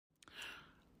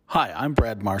Hi, I'm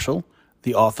Brad Marshall,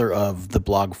 the author of the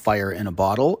blog Fire in a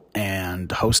Bottle and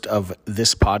host of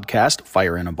this podcast,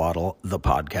 Fire in a Bottle, the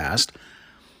podcast.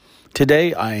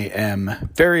 Today, I am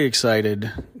very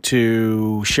excited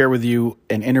to share with you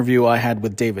an interview I had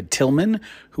with David Tillman,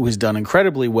 who has done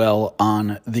incredibly well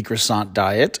on the croissant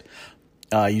diet,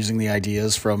 using the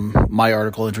ideas from my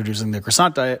article introducing the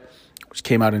croissant diet, which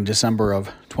came out in December of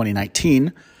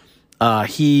 2019.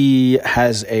 He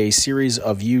has a series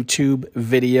of YouTube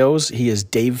videos. He is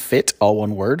Dave Fit, all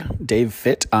one word, Dave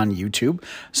Fit on YouTube.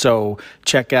 So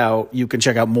you can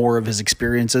check out more of his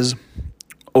experiences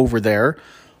over there.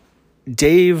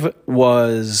 Dave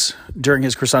was, during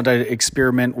his croissant diet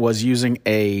experiment, was using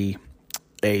a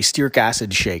stearic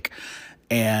acid shake.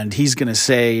 And he's going to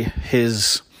say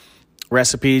his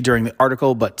recipe during the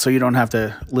article, but so you don't have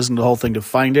to listen to the whole thing to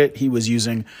find it. He was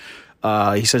using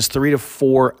he says 3 to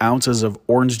 4 ounces of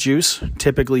orange juice,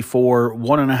 typically for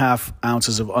 1.5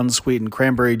 ounces of unsweetened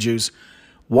cranberry juice,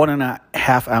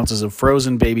 1.5 ounces of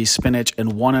frozen baby spinach,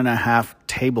 and 1.5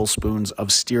 tablespoons of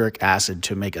stearic acid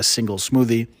to make a single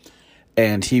smoothie.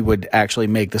 And he would actually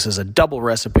make this as a double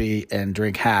recipe and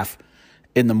drink half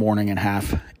in the morning and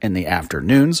half in the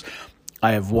afternoons.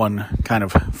 I have one kind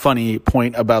of funny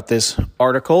point about this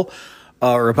article,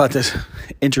 or about this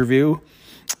interview.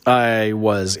 It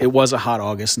was a hot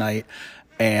August night,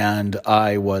 and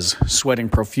I was sweating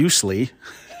profusely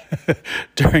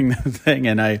during the thing.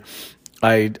 And I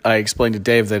explained to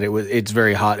Dave that it's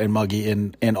very hot and muggy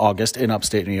in August in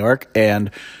upstate New York, and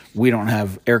we don't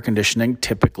have air conditioning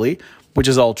typically, which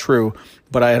is all true.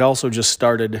 But I had also just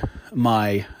started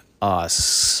my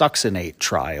Succinate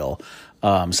trial.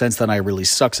 Since then, I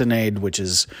released Succinate, which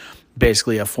is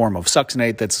basically a form of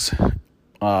succinate that's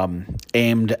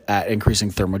aimed at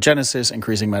increasing thermogenesis,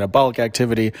 increasing metabolic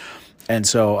activity. And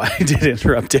so I did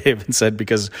interrupt Dave and said,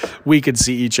 because we could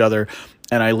see each other,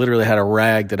 and I literally had a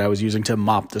rag that I was using to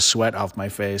mop the sweat off my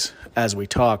face as we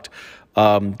talked.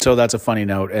 So that's a funny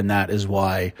note, and that is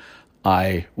why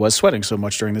I was sweating so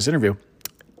much during this interview.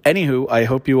 Anywho, I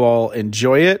hope you all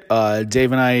enjoy it.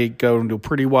 Dave and I go into a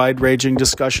pretty wide-ranging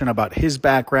discussion about his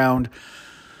background.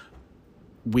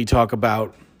 We talk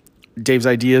about Dave's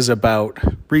ideas about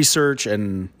research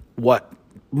and what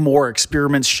more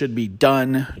experiments should be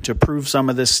done to prove some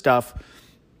of this stuff.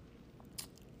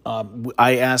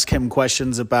 I ask him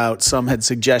questions about, some had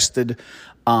suggested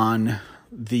on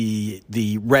the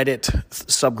Reddit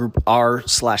subgroup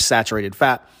r/saturated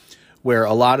fat, where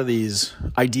a lot of these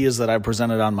ideas that I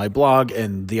presented on my blog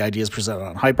and the ideas presented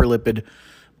on Hyperlipid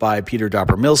by Peter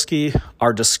Dobromilsky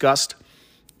are discussed.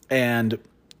 And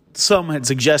some had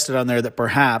suggested on there that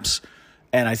perhaps,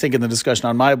 and I think in the discussion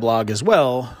on my blog as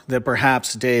well, that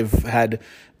perhaps Dave had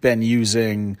been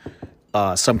using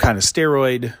some kind of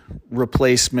steroid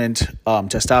replacement,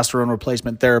 testosterone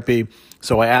replacement therapy.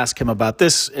 So I asked him about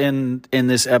this in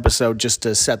this episode just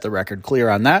to set the record clear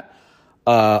on that.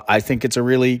 I think it's a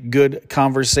really good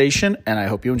conversation, and I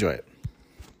hope you enjoy it.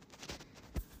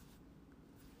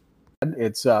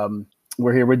 It's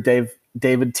we're here with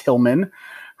David Tillman,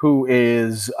 who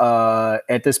is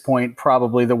at this point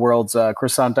probably the world's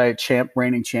croissant diet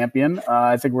reigning champion.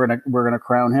 I think we're gonna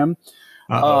crown him.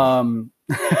 And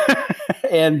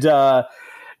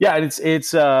yeah, it's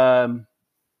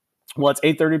well, it's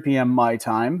 8:30 p.m. my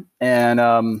time,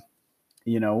 and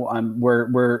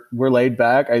we're laid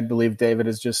back. I believe David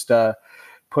has just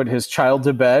put his child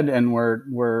to bed, and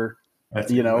we're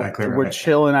exactly right. We're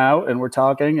chilling out and we're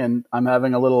talking, and I'm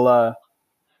having a little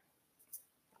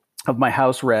of my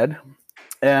house red,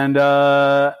 and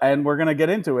we're gonna get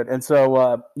into it. And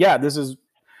so this is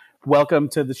welcome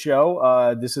to the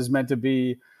show. This is meant to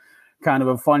be kind of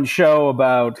a fun show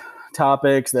about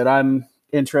topics that I'm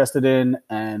interested in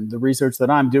and the research that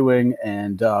I'm doing,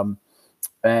 and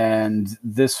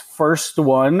this first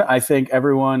one, I think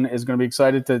everyone is going to be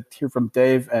excited to hear from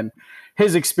Dave and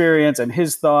his experience and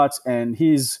his thoughts. And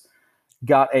he's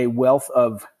got a wealth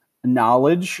of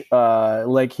knowledge.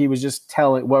 Like he was just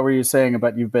telling, what were you saying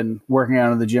about you've been working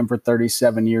out in the gym for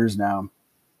 37 years now?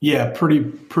 Yeah,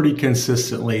 pretty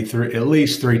consistently, at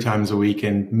least 3 times a week,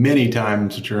 and many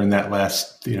times during that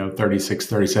last 36,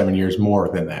 37 years more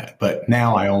than that. But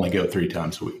now I only go 3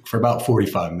 times a week for about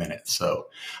 45 minutes. So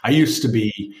I used to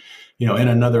be, in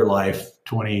another life,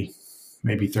 20,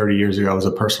 maybe 30 years ago, I was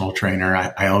a personal trainer.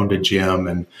 I owned a gym,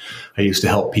 and I used to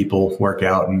help people work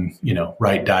out and,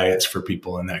 write diets for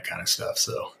people and that kind of stuff.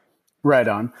 So right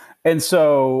on. And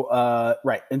so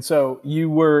right. And so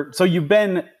you've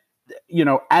been,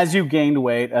 as you gained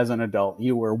weight as an adult,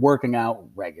 you were working out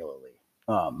regularly.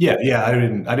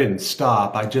 Yeah. I didn't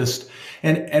stop. I just,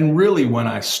 and really when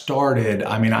I started,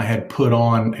 I mean, I had put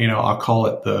on, I'll call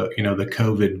it the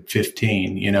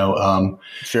COVID-15,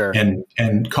 Sure.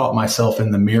 and caught myself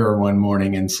in the mirror one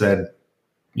morning and said,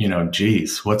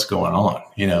 geez, what's going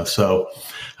on? So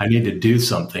I need to do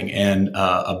something. And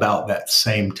about that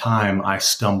same time, I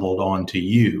stumbled onto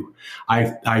you.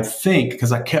 I think,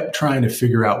 because I kept trying to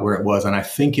figure out where it was, and I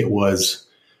think it was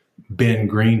Ben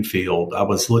Greenfield. I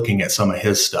was looking at some of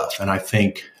his stuff, and I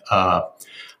think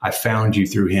I found you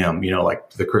through him, like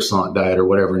the croissant diet or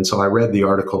whatever. And so I read the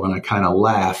article and I kind of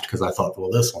laughed because I thought, well,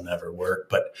 this will never work.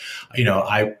 But,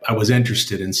 I was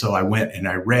interested. And so I went and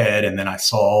I read, and then I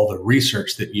saw all the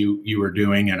research that you were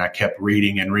doing, and I kept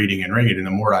reading and reading and reading. And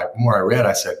the more I read,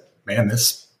 I said, man,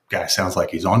 this guy sounds like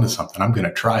he's onto something. I'm going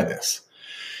to try this.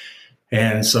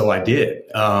 And so I did.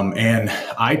 And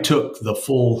I took the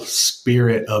full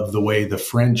spirit of the way the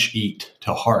French eat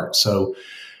to heart. So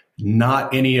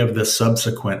not any of the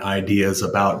subsequent ideas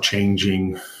about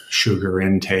changing sugar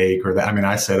intake or that. I mean,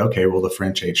 I said, okay, well, the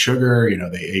French ate sugar,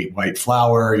 they ate white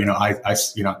flour, they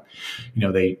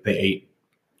ate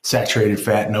saturated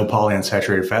fat, no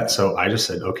polyunsaturated fat. So I just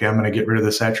said, okay, I'm going to get rid of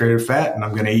the saturated fat, and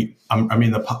I'm going to eat,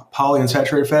 the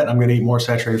polyunsaturated fat, and I'm going to eat more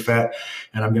saturated fat,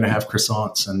 and I'm going to have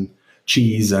croissants and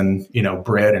cheese and,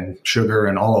 bread and sugar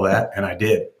and all of that. And I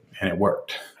did, and it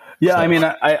worked. Yeah. So, I mean,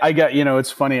 I got,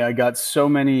 it's funny. I got so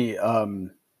many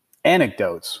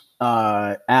anecdotes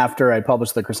after I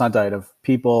published the croissant diet of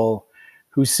people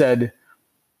who said,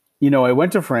 I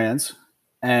went to France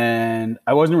and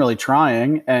I wasn't really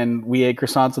trying, and we ate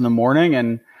croissants in the morning,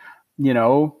 and,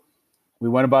 we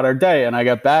went about our day, and I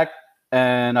got back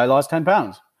and I lost 10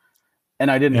 pounds,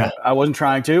 and I wasn't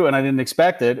trying to, and I didn't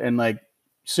expect it. And like,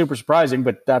 super surprising,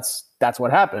 but that's what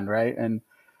happened. Right. And,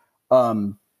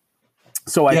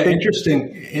 so I think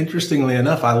interestingly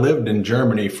enough, I lived in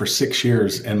Germany for 6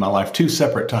 years in my life, 2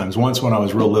 separate times. Once when I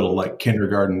was real little, like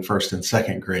kindergarten, first and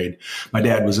second grade. My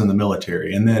dad was in the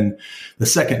military. And then the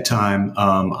second time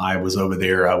I was over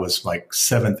there, I was like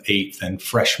 7th, 8th, and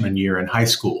freshman year in high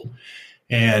school.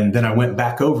 And then I went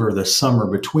back over the summer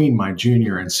between my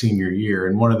junior and senior year.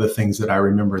 And one of the things that I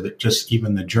remember that just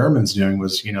even the Germans doing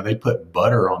was, they put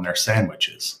butter on their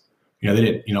sandwiches. They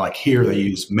didn't, like here they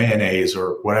use mayonnaise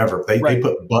or whatever. They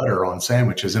put butter on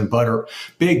sandwiches, and butter,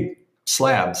 big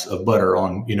slabs of butter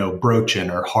on,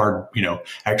 brochen or hard,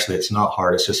 actually it's not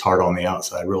hard. It's just hard on the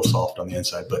outside, real soft on the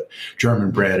inside, but German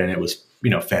bread. And it was,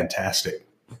 fantastic.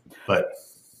 But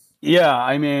yeah,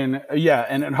 I mean, yeah.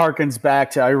 And it harkens back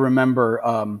to, I remember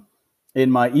in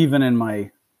my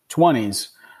 20s,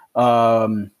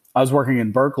 I was working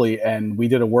in Berkeley, and we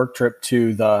did a work trip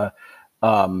to the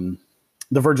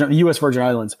U.S. Virgin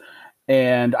Islands,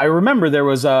 and I remember there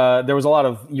was a lot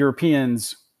of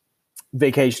Europeans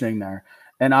vacationing there,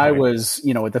 and I was,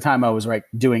 at the time I was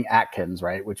doing Atkins,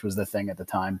 right, which was the thing at the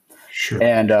time. Sure.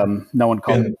 And no one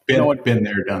called it. Been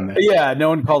there, done that. Yeah, no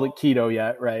one called it keto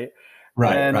yet, right?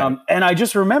 Right. And right. And I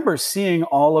just remember seeing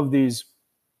all of these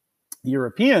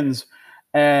Europeans,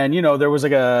 and there was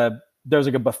like a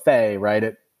buffet,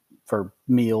 right, for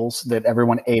meals that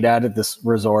everyone ate at this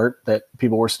resort that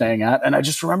people were staying at. And I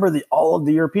just remember all of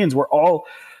the Europeans were all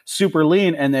super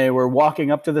lean, and they were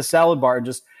walking up to the salad bar and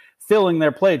just filling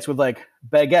their plates with like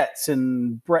baguettes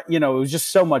and bread. It was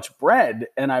just so much bread.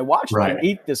 And I watched them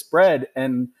eat this bread.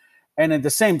 And at the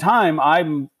same time,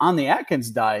 I'm on the Atkins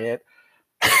diet,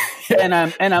 and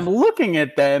I'm looking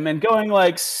at them and going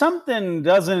like, something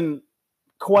doesn't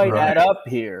quite add up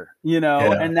here,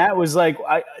 and that was like,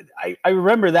 I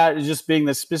remember that as just being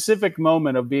the specific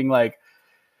moment of being like,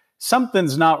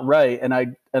 something's not right, and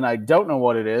I don't know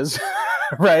what it is.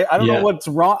 Right. I don't know what's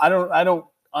wrong. I don't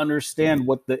understand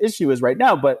what the issue is right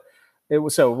now, but it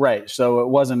was so it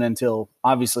wasn't until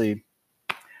obviously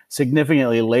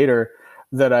significantly later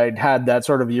that I'd had that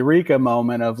sort of eureka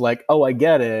moment of like, oh, I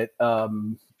get it.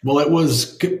 Well, it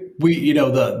was,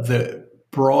 the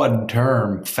broad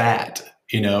term fat,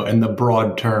 and the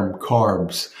broad term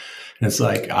carbs. And it's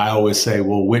like, I always say,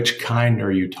 well, which kind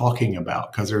are you talking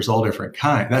about? Because there's all different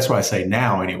kinds. That's what I say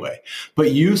now anyway.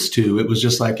 But used to, it was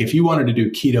just like, if you wanted to do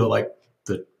keto, like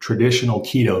the traditional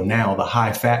keto now, the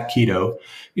high fat keto,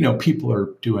 people are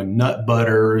doing nut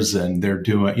butters, and they're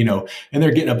doing, and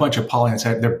they're getting a bunch of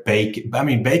polyunsaturated, they're bacon. I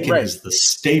mean, bacon is the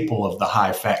staple of the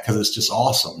high fat because it's just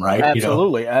awesome, right?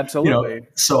 Absolutely. Absolutely.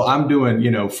 So I'm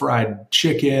doing, fried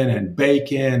chicken and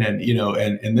bacon and,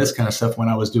 and this kind of stuff when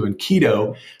I was doing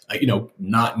keto,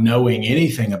 not knowing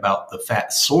anything about the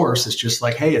fat source. It's just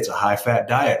like, hey, it's a high fat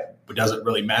diet. It doesn't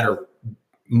really matter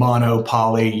mono,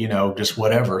 poly, just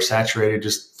whatever, saturated,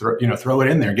 just throw it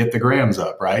in there, get the grams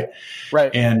up, right? Right.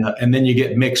 And then you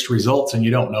get mixed results and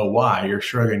you don't know why. You're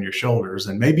shrugging your shoulders,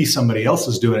 and maybe somebody else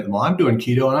is doing it. Well, I'm doing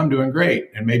keto and I'm doing great.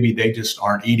 And maybe they just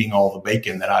aren't eating all the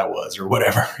bacon that I was or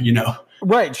whatever,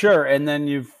 Right, sure. And then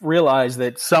you've realized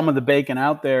that some of the bacon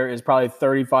out there is probably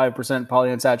 35%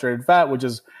 polyunsaturated fat, which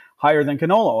is higher than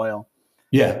canola oil.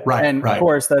 Yeah, right. And right. of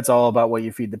course, that's all about what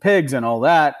you feed the pigs and all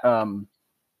that.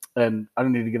 And I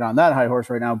don't need to get on that high horse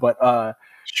right now, but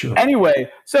sure.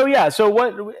 Anyway, so yeah, so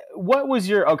what was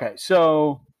your okay?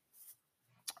 So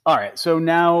all right, so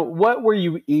now what were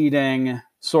you eating,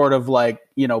 sort of like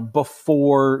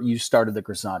before you started the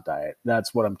croissant diet?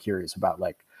 That's what I'm curious about.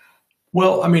 Like,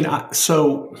 well, I mean,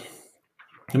 so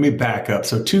let me back up.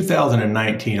 So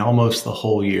 2019, almost the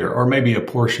whole year, or maybe a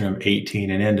portion of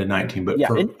 18 and into 19. But yeah,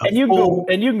 for and you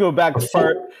can go back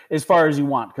as far as you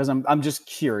want, because I'm just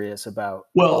curious about.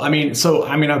 Well, I mean,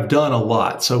 I've done a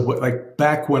lot. So like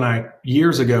back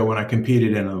years ago when I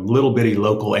competed in a little bitty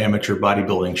local amateur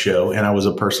bodybuilding show, and I was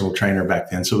a personal trainer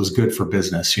back then, so it was good for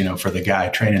business, for the guy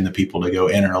training the people to go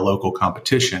enter a local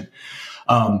competition.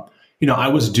 I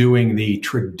was doing the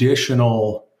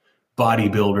traditional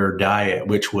bodybuilder diet,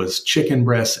 which was chicken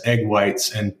breasts, egg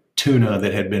whites, and tuna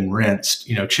that had been rinsed,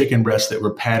 chicken breasts that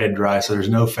were patted dry so there's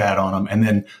no fat on them, and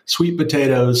then sweet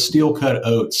potatoes, steel cut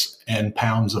oats, and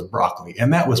pounds of broccoli.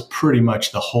 And that was pretty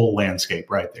much the whole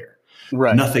landscape right there.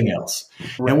 Right. Nothing else.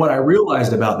 Right. And what I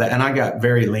realized about that, and I got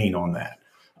very lean on that.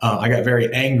 I got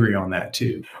very angry on that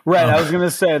too. Right. I was going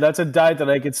to say that's a diet that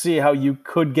I could see how you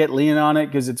could get lean on it,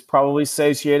 because it's probably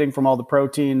satiating from all the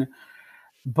protein,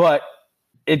 but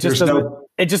it just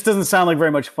doesn't sound like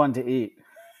very much fun to eat.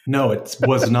 No, it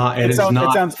was not. It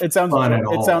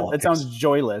sounds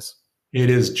joyless. It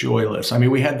is joyless. I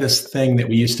mean, we had this thing that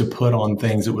we used to put on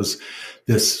things. It was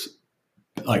this,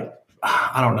 like,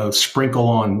 I don't know, sprinkle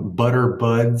on butter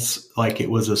buds. Like it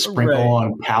was a sprinkle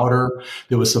on powder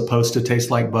that was supposed to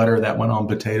taste like butter that went on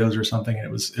potatoes or something. And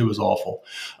it was awful.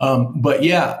 But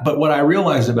what I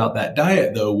realized about that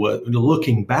diet though, was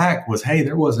looking back was, hey,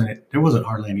 there wasn't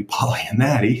hardly any poly in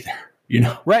that either,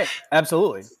 Right.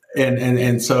 Absolutely.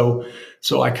 And so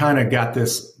I kind of got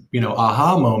this,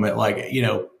 aha moment, like,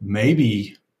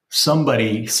 maybe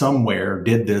somebody somewhere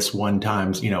did this one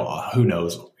time, who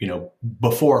knows,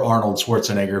 before Arnold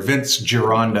Schwarzenegger, Vince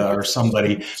Gironda or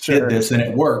somebody did this and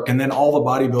it worked. And then all the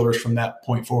bodybuilders from that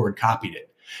point forward copied it.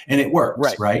 And it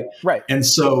works, right? Right. And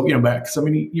so,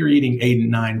 you're eating 8 and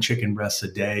 9 chicken breasts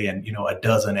a day and, a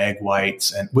dozen egg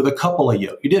whites and with a couple of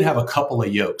yolks. You did have a couple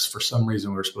of yolks. For some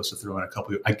reason, we were supposed to throw in a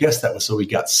couple of, I guess that was so we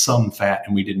got some fat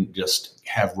and we didn't just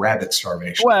have rabbit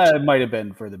starvation. Well, it might have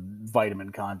been for the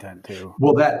vitamin content too.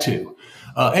 Well, that too.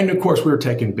 And of course, we were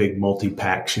taking big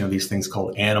multi-packs, these things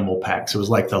called animal packs. It was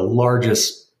like the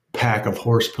largest pack of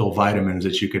horse pill vitamins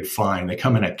that you could find. They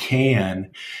come in a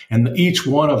can, and each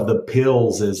one of the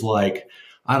pills is like,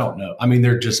 I don't know. I mean,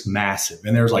 they're just massive.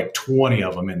 And there's like 20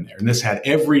 of them in there. And this had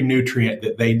every nutrient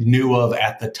that they knew of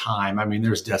at the time. I mean,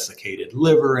 there's desiccated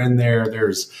liver in there.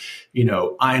 There's,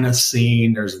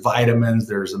 inosine, there's vitamins,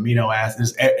 there's amino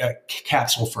acids, a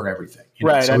capsule for everything.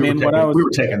 Right. So we were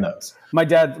taking those. My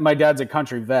dad's a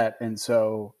country vet. And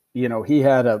so, he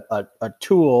had a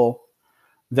tool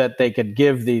that they could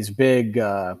give these big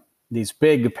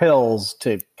pills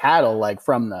to cattle, like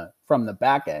from the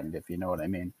back end, if you know what I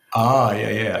mean.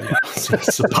 Yeah.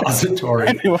 Suppository.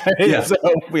 Anyway, yeah. So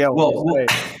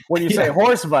when you say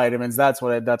horse vitamins, that's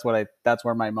where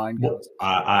my mind goes.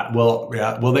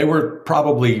 Well, they were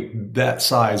probably that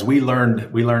size. We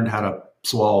learned how to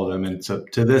swallow them, and so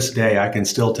to this day, I can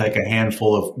still take a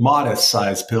handful of modest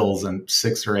size pills and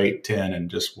 6 or 8, 10,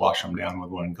 and just wash them down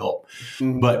with one gulp.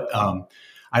 Mm-hmm. But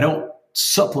I don't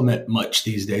supplement much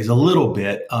these days. A little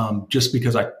bit, just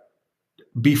because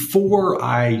before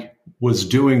I was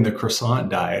doing the croissant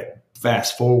diet,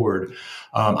 fast forward,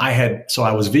 I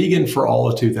was vegan for all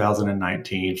of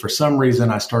 2019. For some reason,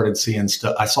 I started seeing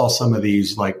stuff. I saw some of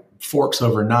these like forks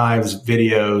over knives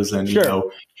videos, and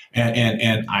sure.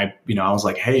 And I was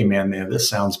like, hey man, this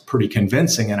sounds pretty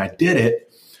convincing, and I did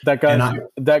it. That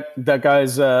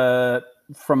guy's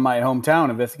from my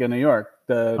hometown of Ithaca, New York.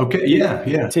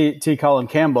 T. Colin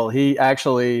Campbell. He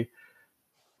actually,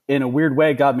 in a weird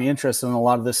way, got me interested in a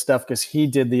lot of this stuff because he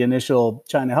did the initial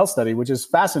China health study, which is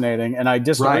fascinating. And I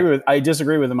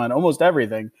disagree with him on almost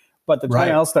everything, but the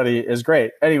China health study is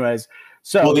great. Anyways,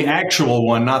 So well, the actual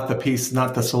one, not the piece,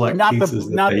 not the select pieces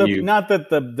that they use. Not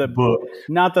the book,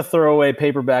 not the throwaway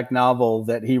paperback novel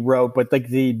that he wrote, but like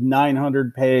the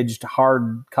 900-page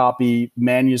hard copy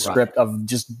manuscript of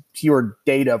just pure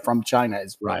data from China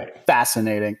is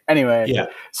fascinating. Anyway, yeah,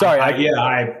 sorry,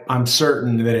 I'm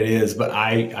certain that it is, but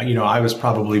I was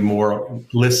probably more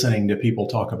listening to people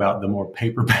talk about the more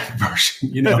paperback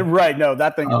version. Right? No,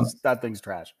 that thing's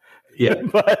trash. Yeah.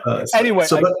 But anyway,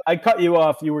 I cut you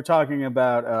off. You were talking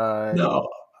about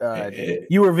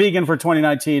you were vegan for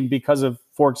 2019 because of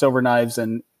Forks Over Knives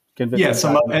and Convicted.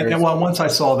 And once I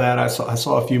saw that, I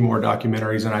saw a few more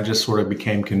documentaries, and I just sort of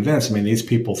became convinced. I mean, these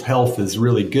people's health is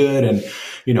really good, and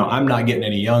I'm not getting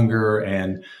any younger,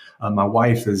 and my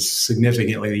wife is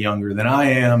significantly younger than I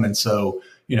am, and so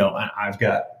I've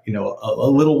got a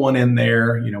little one in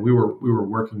there. We were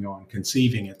working on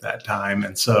conceiving at that time,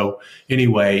 and so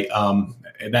anyway,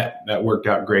 that worked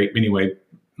out great. Anyway,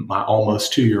 my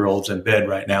almost 2-year-old's in bed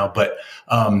right now, but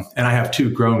and I have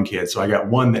 2 grown kids. So I got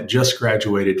one that just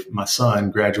graduated. My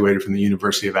son graduated from the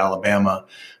University of Alabama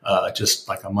just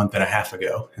like a month and a half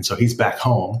ago, and so he's back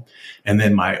home. And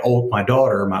then my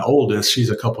daughter, my oldest,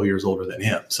 she's a couple years older than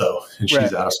him, and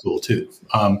she's out of school too.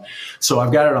 So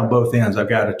I've got it on both ends. I've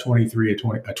got a 23, a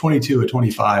 22, a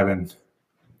 25, and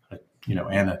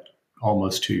and a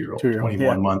almost 2-year-old,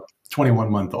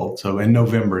 21 month old. So in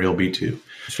November he'll be 2.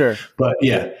 Sure. But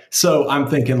yeah, so I'm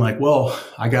thinking like, well,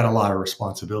 I got a lot of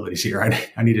responsibilities here.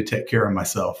 I need to take care of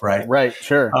myself. Right. Right.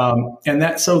 Sure. And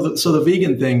that, so the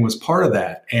vegan thing was part of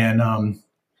that. And,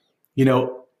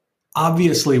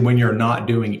 obviously when you're not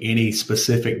doing any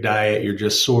specific diet, you're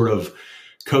just sort of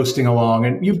coasting along,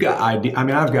 and you've got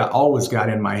I've always got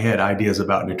in my head ideas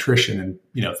about nutrition and,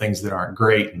 things that aren't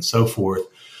great and so forth,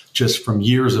 just from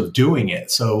years of doing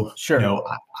it. So, sure.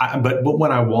 But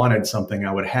when I wanted something,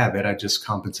 I would have it. I just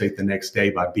compensate the next day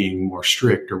by being more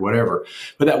strict or whatever.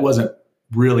 But that wasn't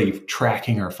really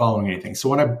tracking or following anything. So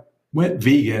when I went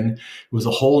vegan, it was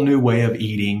a whole new way of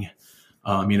eating,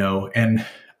 and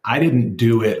I didn't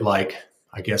do it like,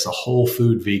 I guess, a whole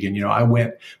food vegan.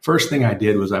 First thing I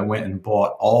did was I went and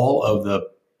bought all of the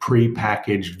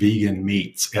prepackaged vegan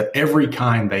meats at every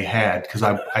kind they had, because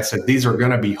I said, these are going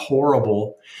to be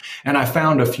horrible. And I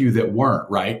found a few that weren't,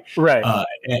 right.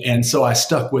 And so I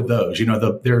stuck with those.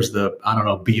 There's I don't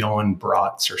know, Beyond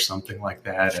Brats or something like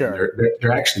that. Sure. And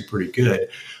they're actually pretty good.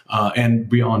 And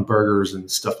Beyond Burgers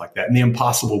and stuff like that. And the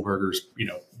Impossible Burgers,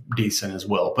 decent as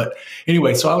well. But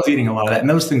anyway, so I was eating a lot of that, and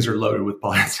those things are loaded with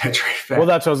polyunsaturated fat. Well,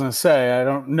 that's what I was going to say. I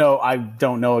don't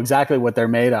know exactly what they're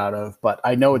made out of, but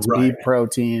I know it's beef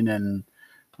protein and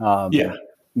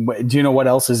do you know what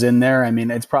else is in there? I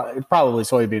mean, it's probably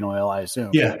soybean oil, I assume.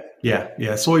 Yeah.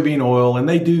 Soybean oil, and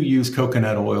they do use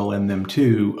coconut oil in them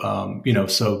too.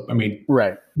 So I mean,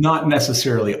 not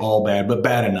necessarily all bad, but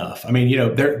bad enough. I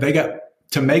mean, they got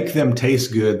to make them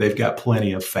taste good. They've got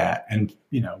plenty of fat, and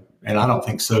and I don't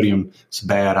think sodium is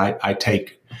bad. I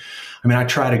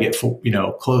try to get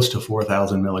close to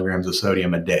 4,000 milligrams of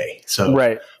sodium a day. So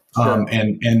sure.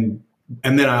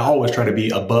 And then I always try to be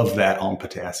above that on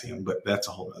potassium, but that's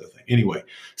a whole other thing. Anyway,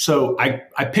 so I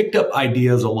picked up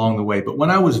ideas along the way, but when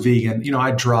I was vegan,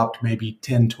 I dropped maybe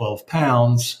 10, 12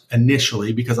 pounds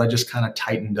initially because I just kind of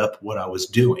tightened up what I was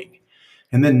doing.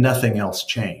 And then nothing else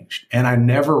changed. And I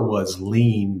never was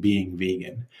lean being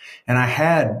vegan. And I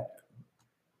had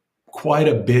quite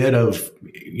a bit of,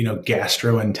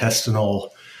 gastrointestinal,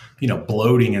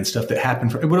 bloating and stuff that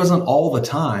happened. It wasn't all the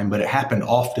time, but it happened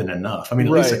often enough. I mean,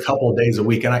 at least a couple of days a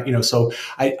week. And so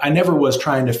I never was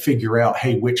trying to figure out,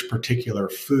 hey, which particular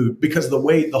food, because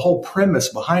the whole premise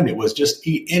behind it was just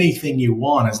eat anything you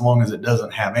want as long as it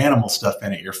doesn't have animal stuff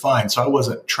in it, you're fine. So I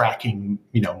wasn't tracking,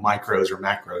 micros or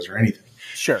macros or anything.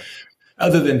 Sure.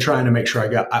 Other than trying to make sure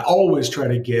I always try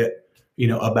to get,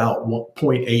 about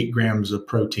 0.8 grams of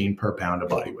protein per pound of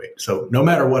body weight. So no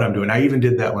matter what I'm doing, I even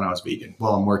did that when I was vegan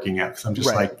while I'm working out, because I'm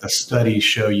just like, the studies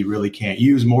show you really can't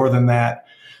use more than that.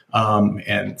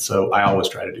 And so I always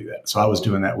try to do that. So I was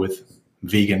doing that with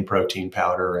vegan protein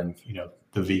powder and,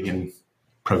 the vegan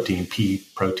protein, pea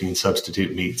protein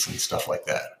substitute meats and stuff like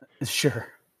that. Sure.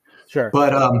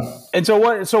 But, and so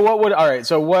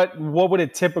what would a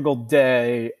typical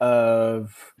day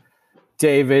of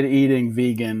David eating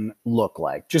vegan look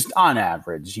like, just on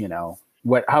average? How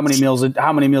many meals a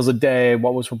day?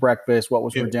 What was for breakfast? What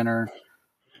was for dinner?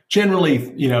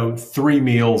 Generally, 3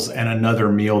 meals and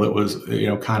another meal that was,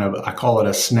 kind of, I call it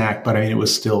a snack, but I mean, it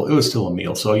was still a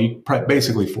meal. So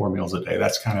basically 4 meals a day.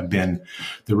 That's kind of been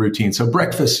the routine. So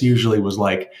breakfast usually was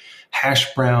like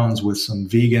hash browns with some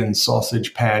vegan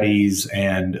sausage patties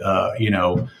and,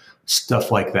 stuff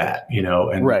like that,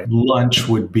 and lunch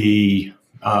would be,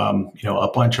 a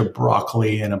bunch of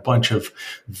broccoli and a bunch of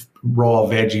raw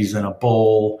veggies in a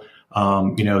bowl,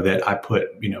 that I put,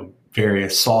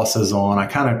 various sauces on. I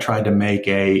kind of tried to make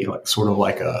I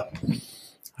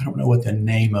don't know what the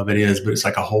name of it is, but it's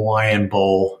like a Hawaiian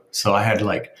bowl. So I had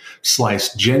like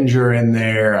sliced ginger in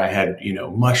there. I had,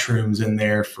 mushrooms in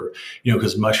there for,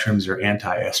 because mushrooms are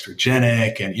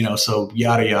anti-estrogenic and, so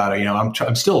yada, yada,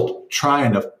 I'm still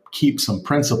trying to keep some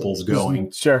principles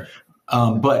going. Sure.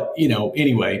 But,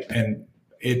 anyway, and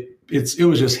it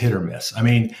was just hit or miss. I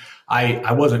mean,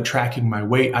 I wasn't tracking my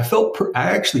weight. I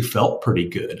actually felt pretty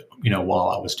good, while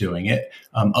I was doing it,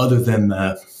 other than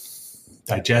the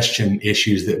digestion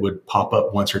issues that would pop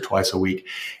up once or twice a week.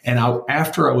 And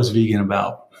after I was vegan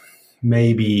about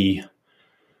maybe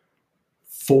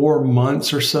 4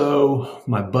 months or so,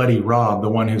 my buddy Rob, the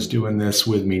one who's doing this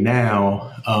with me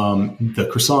now, the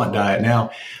croissant diet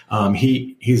now,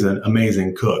 he's an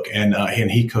amazing cook, and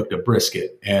he cooked a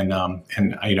brisket, and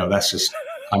that's just,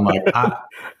 I'm like,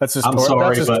 that's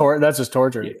just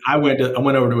torture. I went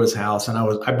over to his house, and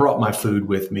I brought my food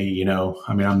with me.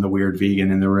 I'm the weird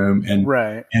vegan in the room, and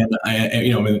right, and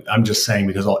I'm just saying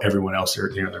because everyone else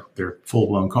they're full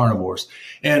blown carnivores,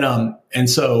 and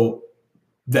so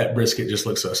that brisket just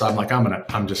looks so. So I'm like,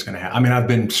 I'm just gonna have. I mean, I've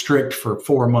been strict for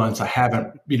 4 months. I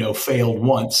haven't failed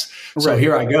once. So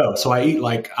Here I go. So I eat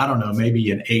I don't know,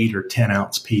 maybe an 8 or 10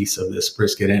 ounce piece of this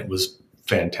brisket, and it was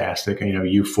fantastic,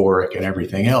 euphoric and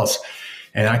everything else.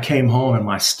 And I came home and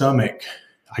my stomach,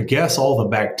 I guess all the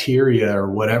bacteria or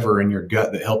whatever in your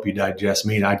gut that help you digest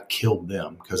meat, I'd killed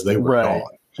them because they were gone.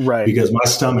 Right. Because my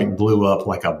stomach blew up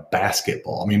like a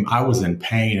basketball. I mean, I was in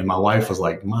pain, and my wife was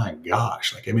like, my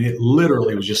gosh. It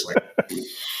literally was just like,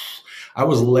 I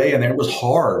was laying there. It was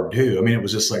hard too. I mean, it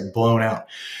was just like blown out.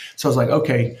 So I was like,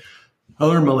 okay, I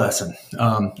learned my lesson,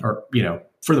 for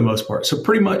the most part. So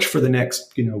pretty much for the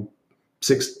next,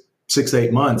 6 to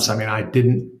 8 months, I mean, I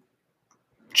didn't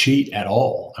cheat at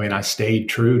all. I mean, I stayed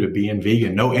true to being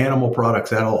vegan, no animal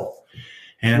products at all.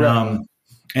 And,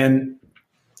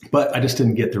 but I just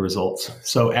didn't get the results.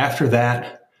 So after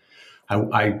that,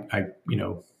 I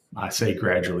say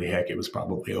gradually, heck, it was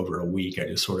probably over a week. I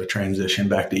just sort of transitioned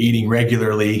back to eating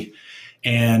regularly.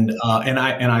 And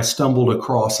I stumbled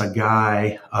across a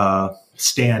guy,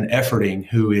 Stan Efferding,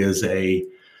 who is a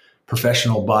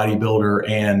professional bodybuilder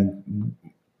and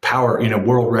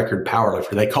world record powerlifter.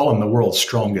 They call him the world's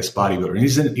strongest bodybuilder.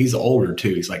 And he's older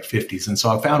too. He's like 50s. And so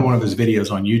I found one of his videos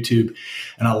on YouTube,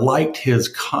 and I liked his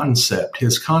concept.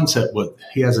 His concept was,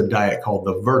 he has a diet called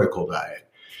the vertical diet.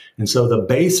 And so the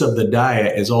base of the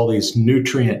diet is all these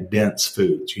nutrient dense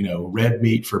foods, red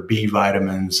meat for B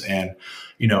vitamins. And,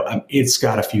 it's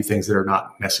got a few things that are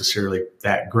not necessarily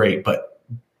that great, but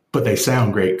they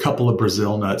sound great. A couple of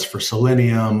Brazil nuts for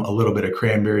selenium, a little bit of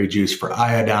cranberry juice for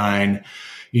iodine,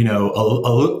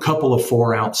 a couple of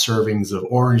 4-ounce servings of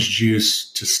orange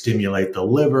juice to stimulate the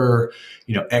liver,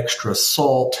 extra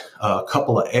salt, a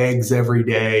couple of eggs every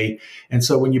day. And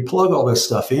so when you plug all this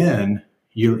stuff in,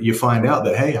 you find out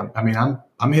that, hey, I'm kind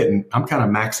of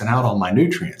maxing out on my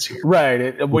nutrients here.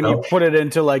 Right. When you put it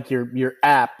into like your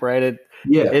app, right?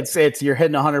 It's you're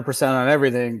hitting 100% on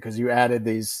everything because you added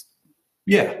these.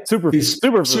 Yeah. Super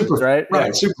foods, right? Right.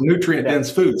 Yeah. Super nutrient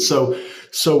dense foods.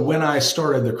 So when I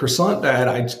started the croissant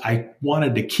diet, I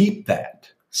wanted to keep that.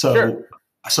 So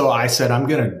I said, I'm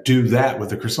going to do that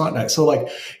with the croissant diet. So I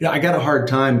got a hard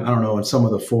time, I don't know, in some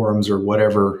of the forums or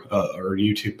whatever, or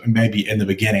YouTube, maybe in the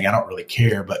beginning, I don't really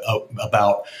care, but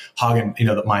about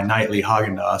my nightly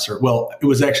Häagen-Dazs, it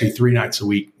was actually 3 nights a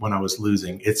week when I was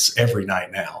losing. It's every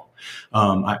night now.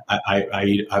 I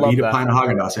eat a pint of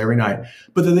Häagen-Dazs every night.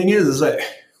 But the thing is that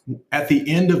at the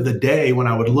end of the day, when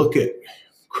I would look at,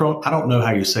 I don't know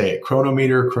how you say it,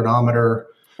 chronometer.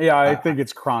 Yeah, I think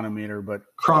it's chronometer, but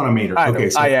chronometer.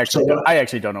 Okay, I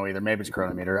actually don't know either. Maybe it's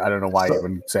chronometer. I don't know why you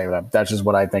would say that. That's just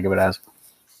what I think of it as.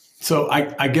 So I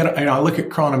look at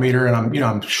chronometer, and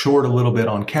I'm short a little bit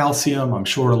on calcium. I'm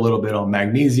short a little bit on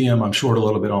magnesium. I'm short a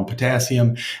little bit on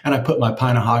potassium, and I put my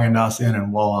pint of Häagen-Dazs in,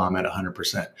 and voila, I'm at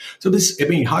 100%. So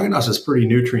Häagen-Dazs is pretty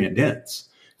nutrient dense.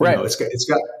 Right. It's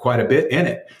got quite a bit in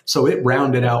it. So it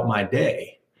rounded out my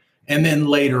day. And then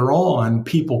later on,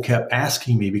 people kept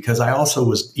asking me, because I also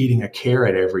was eating a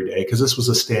carrot every day, because this was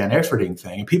a Stan Efferding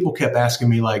thing. And people kept asking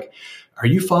me, like, are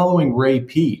you following Ray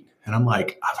Peat? And I'm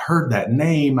like, I've heard that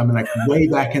name. I mean, like way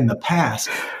back in the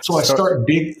past. So I start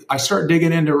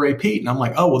digging into Ray Peat, and I'm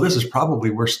like, oh, well, this is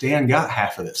probably where Stan got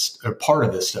half of this, or part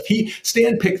of this stuff.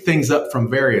 Stan picked things up from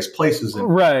various places.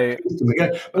 Right.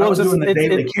 But I was doing the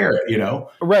daily carrot,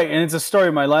 Right. And it's a story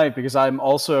of my life, because I'm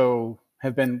also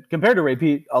have been compared to Ray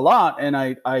Peat a lot. And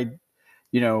I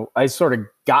I sort of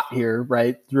got here,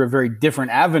 right, through a very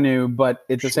different avenue, but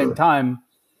at the same time,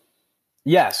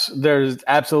 yes, there's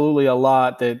absolutely a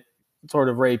lot that sort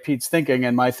of Ray Peat's thinking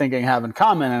and my thinking have in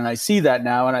common. And I see that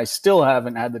now, and I still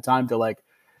haven't had the time to like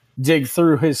dig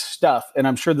through his stuff. And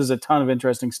I'm sure there's a ton of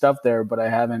interesting stuff there, but I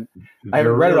haven't read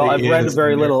it all. I've read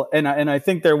very little. And I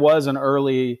think there was an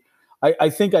early,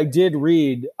 I think I did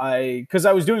read, because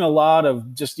I was doing a lot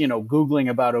of just, Googling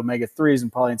about omega-3s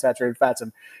and polyunsaturated fats.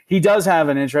 And he does have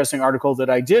an interesting article that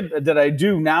I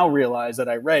do now realize that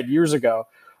I read years ago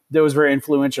that was very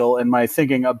influential in my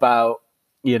thinking about,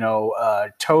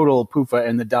 total PUFA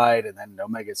in the diet, and then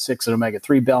omega-6 and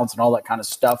omega-3 balance and all that kind of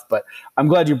stuff. But I'm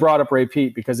glad you brought up Ray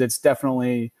Peat, because it's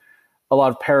definitely a lot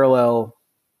of parallel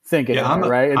thinking,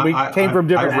 right? And we came from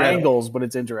different angles, but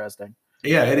it's interesting.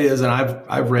 Yeah, it is. And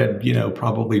I've read,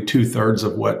 probably 2/3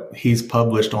 of what he's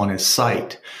published on his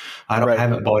site. I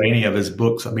haven't bought any of his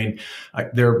books. I mean,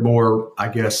 they're more, I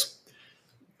guess,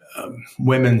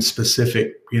 women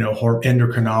specific,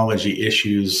 endocrinology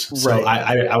issues. So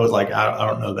I was like, I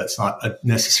don't know. That's not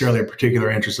necessarily a particular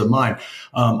interest of mine.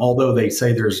 Although they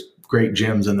say there's great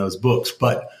gems in those books,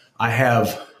 but I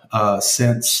have,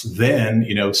 since then,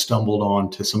 stumbled on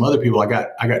to some other people. I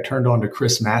got turned on to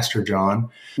Chris Masterjohn.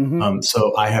 Mm-hmm.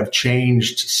 So I have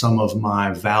changed some of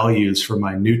my values for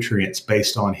my nutrients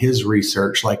based on his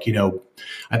research. Like, I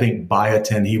think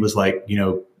biotin, he was like,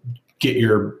 get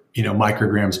your,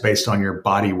 micrograms based on your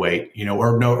body weight,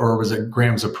 or was it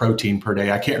grams of protein per day?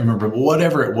 I can't remember, but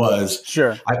whatever it was.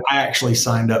 Sure. I actually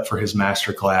signed up for his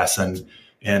masterclass and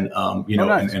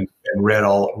nice. and read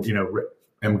all,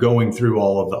 am going through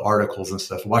all of the articles and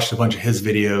stuff, watched a bunch of his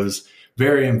videos,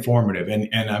 very informative.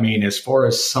 And I mean, as far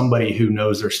as somebody who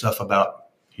knows their stuff about,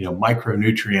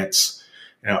 micronutrients,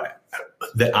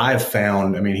 that I've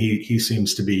found, I mean, he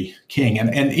seems to be king.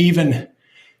 And even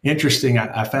interesting,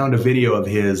 I found a video of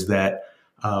his that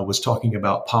was talking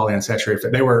about polyunsaturated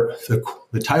fat.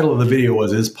 The title of the video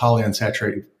was, "Is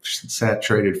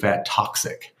polyunsaturated fat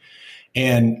toxic?"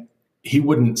 And he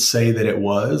wouldn't say that it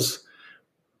was,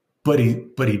 but he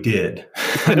did.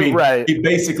 I mean, He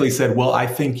basically said, well, I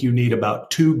think you need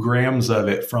about 2 grams of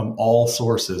it from all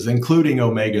sources, including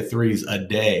omega-3s a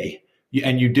day.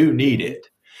 And you do need it.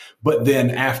 But then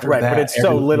after that, but it's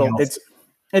so little.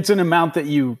 It's an amount that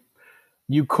you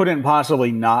couldn't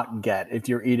possibly not get if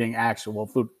you're eating actual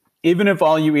food. Even if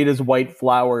all you eat is white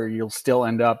flour, you'll still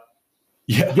end up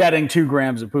getting 2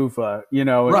 grams of PUFA,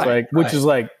 which is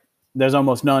like, there's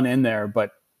almost none in there,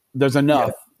 but there's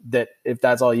enough that if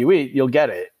that's all you eat, you'll get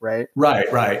it. Right.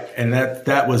 And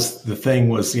that was the thing,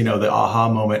 was, the aha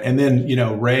moment. And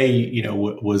then, Ray,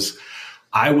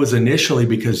 I was initially,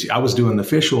 because I was doing the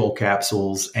fish oil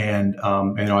capsules, and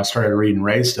I started reading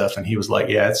Ray's stuff, and he was like,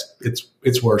 yeah,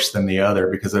 it's worse than the other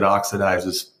because it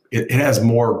oxidizes. It has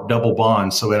more double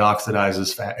bonds, so it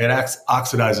oxidizes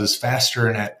oxidizes faster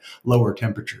and at lower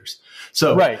temperatures.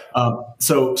 So,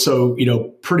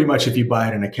 pretty much if you buy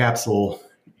it in a capsule,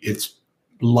 it's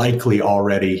likely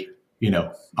already,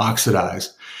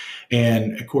 oxidized.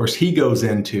 And of course, he goes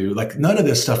into, like, none of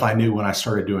this stuff I knew when I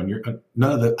started doing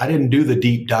I didn't do the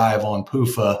deep dive on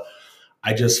PUFA.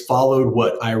 I just followed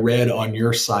what I read on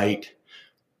your site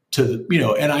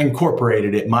and I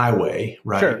incorporated it my way.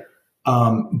 Right. Sure.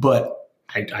 But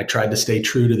I tried to stay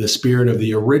true to the spirit of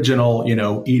the original,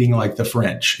 eating like the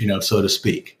French, so to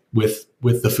speak, with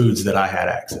the foods that I had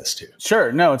access to.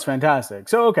 Sure. No, it's fantastic.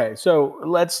 So, okay. So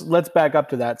let's back up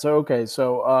to that. So, okay.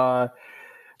 So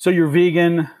you're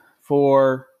vegan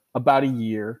for about a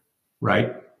year.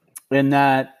 Right. And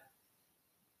that,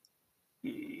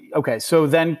 okay. So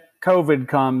then COVID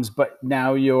comes, but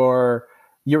now you're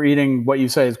eating what you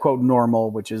say is, quote,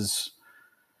 normal, which is.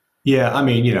 Yeah. I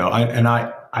mean,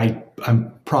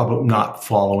 I'm probably not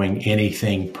following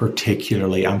anything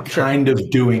particularly. I'm kind of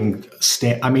doing,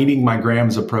 I'm eating my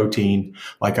grams of protein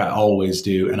like I always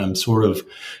do. And I'm sort of,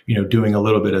 doing a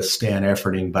little bit of stand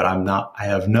efforting, but I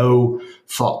have no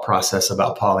thought process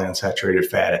about polyunsaturated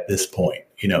fat at this point,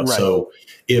 Right. So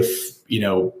if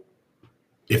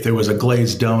there was a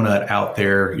glazed donut out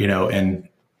there, and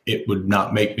it would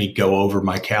not make me go over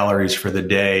my calories for the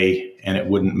day, and it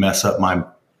wouldn't mess up my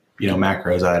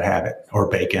macros, I'd have it, or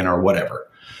bacon or whatever.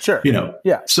 Sure.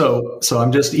 Yeah. So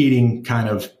I'm just eating kind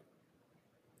of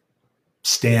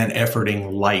stand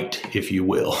efforting light, if you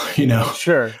will,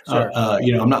 Sure.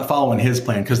 I'm not following his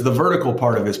plan, because the vertical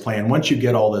part of his plan, once you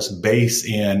get all this base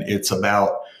in, it's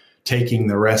about taking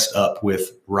the rest up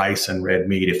with rice and red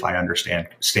meat, if I understand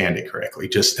it correctly.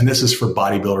 And this is for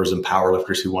bodybuilders and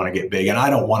powerlifters who want to get big. And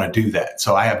I don't want to do that.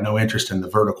 So I have no interest in the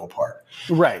vertical part.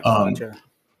 Right. I'm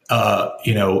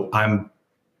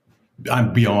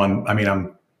I'm beyond, I mean,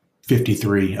 I'm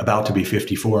 53, about to be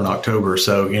 54 in October.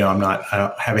 So, I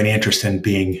don't have any interest in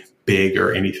being big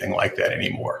or anything like that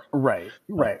anymore. Right.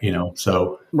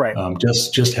 So Right.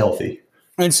 Just healthy.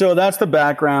 And so that's the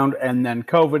background. And then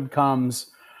COVID comes,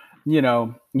 you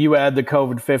add the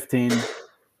COVID-15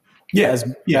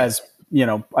 as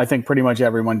I think pretty much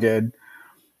everyone did.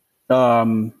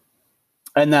 And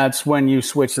that's when you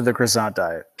switch to the croissant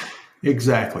diet.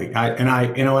 Exactly. I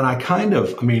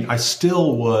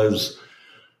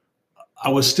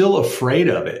was still afraid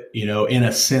of it, in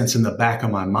a sense, in the back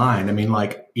of my mind. I mean,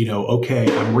 like,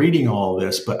 okay, I'm reading all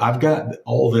this, but I've got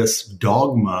all this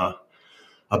dogma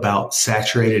about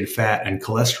saturated fat and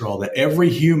cholesterol that every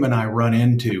human I run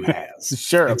into has.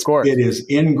 Sure, of course. It is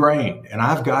ingrained, and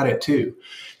I've got it too.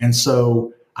 And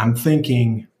so I'm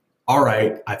thinking, all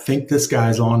right, I think this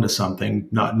guy's onto something,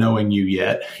 not knowing you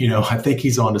yet. I think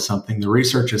he's onto something. The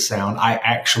research is sound. I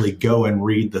actually go and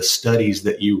read the studies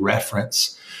that you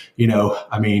reference.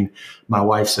 I mean, my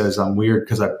wife says I'm weird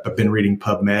because I've been reading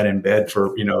PubMed in bed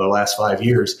for, the last 5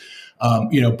 years.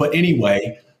 But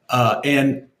anyway,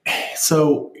 and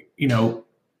so,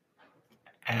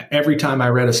 every time I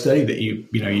read a study that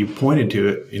you pointed to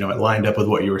it, it lined up with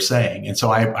what you were saying. And so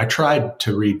I tried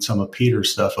to read some of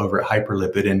Peter's stuff over at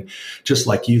Hyperlipid, and just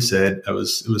like you said, it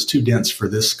was too dense for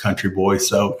this country boy.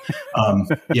 So,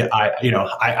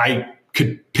 I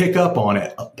could pick up on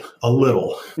it a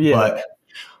little, but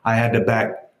I had to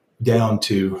back down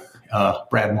to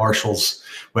Brad Marshall's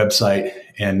website.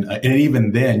 And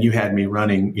even then you had me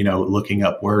running, looking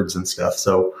up words and stuff.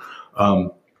 So,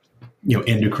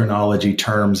 endocrinology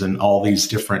terms and all these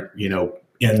different,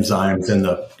 enzymes in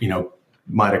the,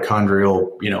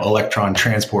 mitochondrial, electron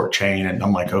transport chain. And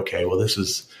I'm like, okay, well, this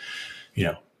is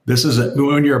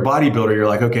when you're a bodybuilder, you're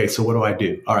like, okay, so what do I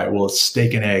do? All right, well, it's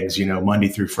steak and eggs, Monday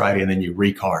through Friday, and then you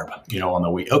recarb, on the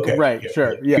week. Okay. Right.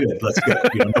 Sure. Yeah. Good. Let's go.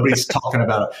 Nobody's talking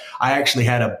about it. I actually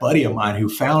had a buddy of mine who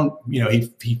found,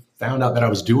 he found out that I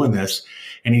was doing this,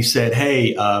 and he said,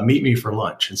 hey, meet me for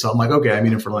lunch. And so I'm like, okay, I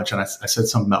meet him for lunch. And I said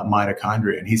something about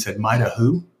mitochondria, and he said, mita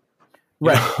who?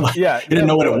 Right. Yeah. He didn't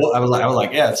know what it was. I was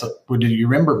like, yeah. So did you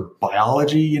remember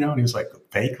biology? And he was like,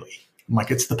 vaguely. I'm like,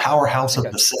 it's the powerhouse of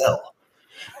the cell.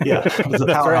 Yeah, it was the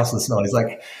powerhouse of the cell. He's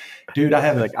like, dude, I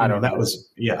haven't. I don't know. That was,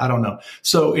 I don't know.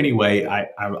 So anyway,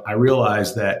 I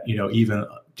realized that even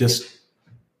just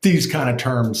these kind of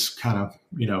terms kind of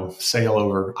sail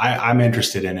over. I'm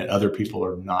interested in it. Other people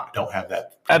are not. Don't have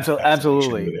that.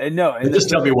 Absolutely. And no. And just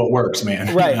tell me what works,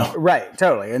 man. Right. Right.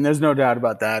 Totally. And there's no doubt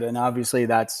about that. And obviously,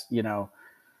 that's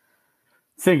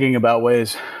thinking about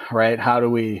ways. Right. How do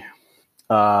we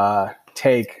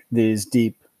take these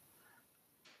deep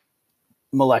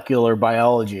molecular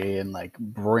biology and like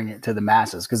bring it to the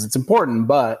masses, because it's important.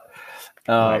 But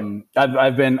right.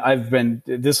 I've been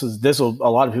this will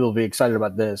a lot of people will be excited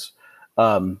about this.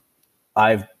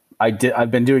 I've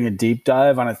been doing a deep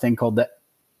dive on a thing called the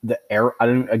I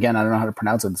don't know how to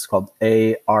pronounce it. It's called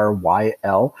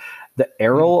ARYL, the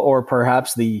aryl, or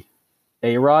perhaps the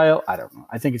aryl. I don't know.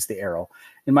 I think it's the aryl.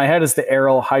 In my head, it's the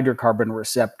aryl hydrocarbon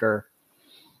receptor,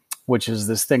 which is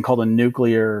this thing called a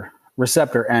nuclear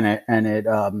receptor in it. And it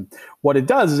what it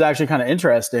does is actually kind of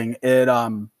interesting. It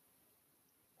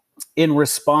in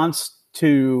response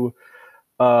to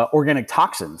organic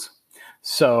toxins.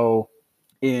 So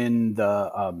in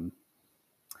the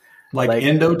like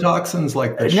endotoxins,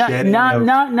 like the shedding not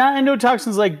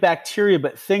endotoxins like bacteria,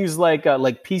 but things like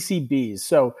PCBs.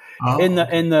 So in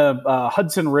the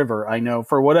Hudson River, I know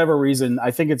for whatever reason,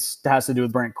 I think it has to do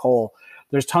with burnt coal.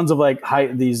 There's tons of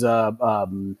these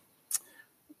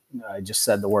I just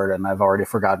said the word and I've already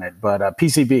forgotten it, but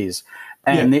PCBs,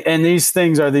 and these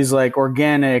things are these like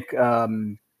organic, these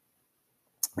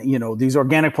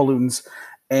organic pollutants,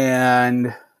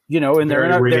 and and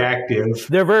they're reactive.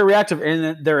 They're very reactive,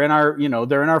 and they're in our,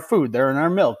 they're in our food, they're in our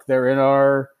milk, they're in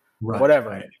our whatever,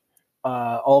 right.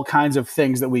 All kinds of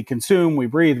things that we consume, we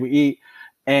breathe, we eat,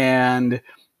 and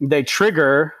they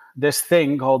trigger this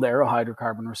thing called the aryl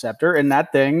hydrocarbon receptor, and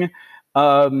that thing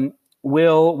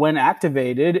will, when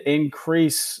activated,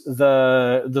 increase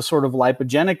the sort of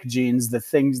lipogenic genes, the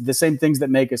same things that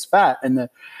make us fat, and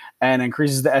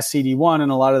increases the SCD1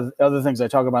 and a lot of other things I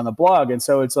talk about in the blog. And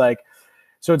so it's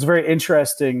very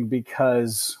interesting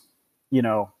because,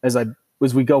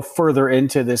 as we go further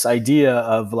into this idea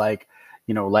of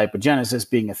lipogenesis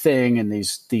being a thing, and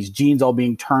these genes all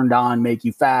being turned on make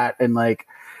you fat,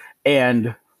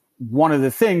 and one of the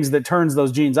things that turns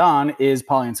those genes on is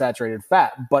polyunsaturated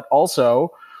fat, but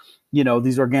also,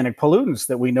 these organic pollutants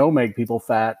that we know make people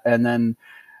fat. And then,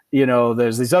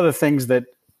 there's these other things that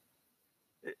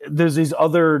there's these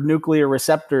other nuclear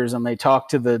receptors, and they talk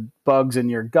to the bugs in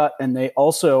your gut, and they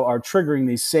also are triggering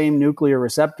these same nuclear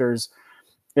receptors,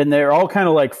 and they're all kind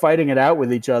of like fighting it out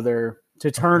with each other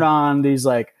to turn on these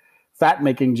like fat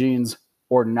making genes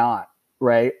or not,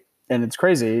 right? And it's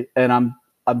crazy, and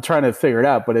I'm trying to figure it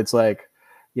out, but it's like,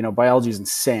 you know, biology is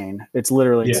insane. It's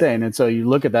literally insane. And so you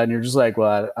look at that and you're just like,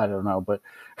 well, I don't know, but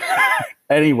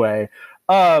anyway,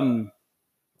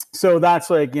 so that's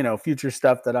like, you know, future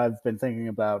stuff that I've been thinking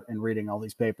about and reading all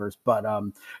these papers. But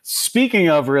speaking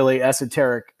of really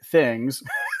esoteric things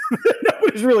that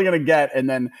nobody's really going to get, and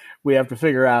then we have to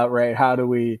figure out, right, how do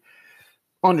we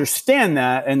understand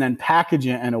that and then package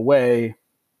it in a way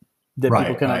that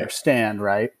people can understand,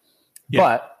 right? Yeah.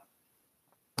 But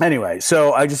anyway,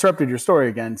 so I disrupted your story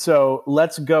again. So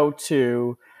let's go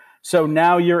to, so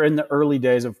now you're in the early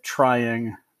days of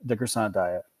trying the croissant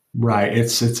diet. Right.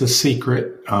 It's a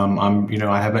secret.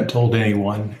 I haven't told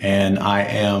anyone, and I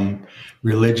am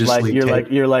religiously.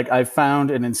 You're like, I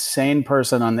found an insane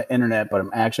person on the internet, but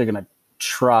I'm actually going to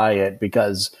try it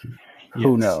because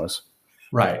who knows?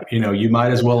 Right. You know, you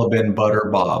might as well have been Butter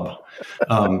Bob.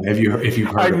 If you've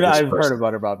heard of this I've heard of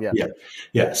Butter Bob. Yeah.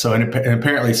 Yeah. So, and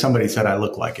apparently somebody said I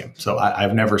look like him. So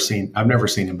I've never seen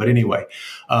him. But anyway,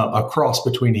 a cross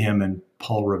between him and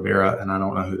Paul Rivera, and I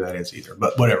don't know who that is either.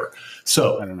 But whatever.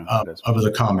 So, I don't know. It was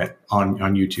a comment on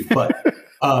YouTube. But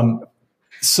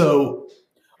so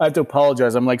I have to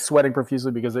apologize. I'm like sweating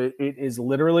profusely because it is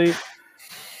literally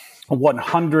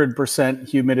 100%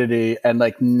 humidity and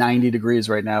like 90 degrees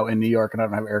right now in New York, and I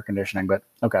don't have air conditioning, but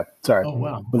okay. Sorry. Oh,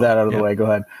 wow. With that out of the way, go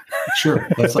ahead. Sure.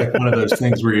 That's like one of those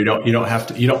things where you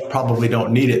probably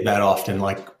don't need it that often,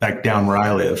 like back down where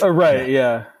I live. Oh, right.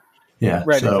 Yeah. Yeah.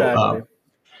 Right. So, exactly.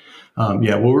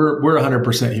 Well, we're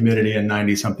 100% humidity and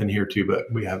 90 something here too,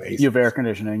 but we have AC. You have air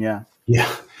conditioning. Yeah.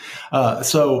 Yeah.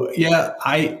 So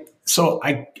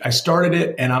I started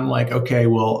it, and I'm like, okay,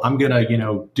 well, I'm going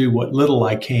to, do what little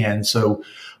I can. So,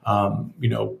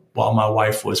 while my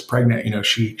wife was pregnant,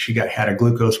 she had a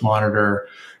glucose monitor.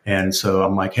 And so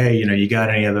I'm like, hey, you got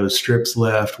any of those strips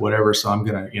left, whatever. So I'm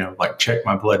going to, check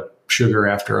my blood sugar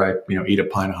after I, eat a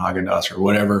pint of Haagen-Dazs or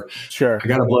whatever. Sure. I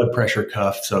got a blood pressure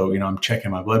cuff. So, I'm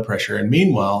checking my blood pressure. And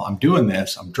meanwhile, I'm doing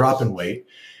this, I'm dropping weight.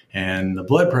 And the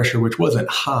blood pressure, which wasn't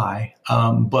high,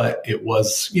 but it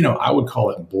was, I would call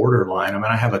it borderline. I mean,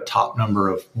 I have a top number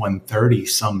of 130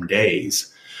 some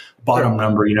days, bottom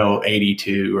number,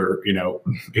 82 or,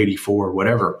 84 or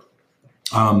whatever.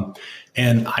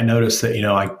 And I noticed that,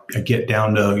 I get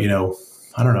down to,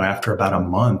 I don't know, after about a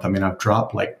month, I mean, I've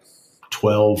dropped like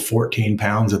 12, 14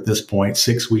 pounds at this point.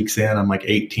 6 weeks in, I'm like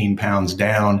 18 pounds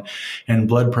down, and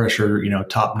blood pressure,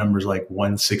 top numbers like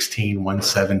 116,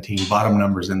 117, bottom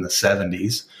numbers in the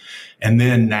 70s. And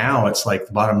then now it's like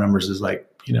the bottom numbers is like,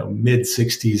 mid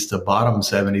 60s to bottom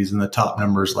 70s, and the top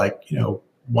numbers like,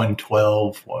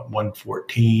 112,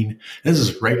 114. This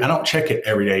is great. I don't check it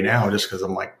every day now just because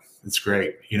I'm like, it's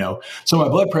great, So my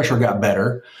blood pressure got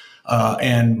better,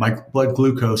 and my blood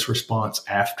glucose response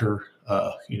after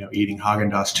eating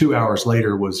Haagen-Dazs 2 hours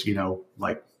later was,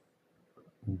 like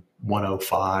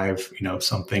 105,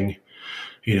 something,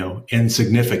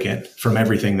 insignificant from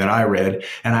everything that I read.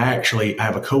 And I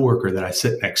have a coworker that I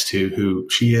sit next to who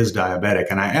she is diabetic.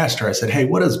 And I asked her, I said, hey,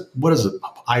 what does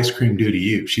ice cream do to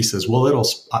you? She says, well, it'll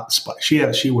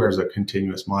she wears a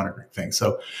continuous monitoring thing.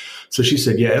 So she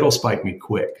said, yeah, it'll spike me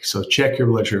quick. So check your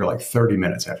blood sugar like 30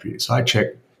 minutes after you. So I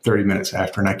checked 30 minutes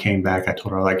after, and I came back. I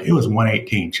told her, like, it was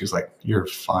 118. She was like, you're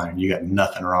fine. You got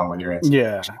nothing wrong with your insulin.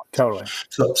 Yeah, totally.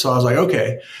 So I was like,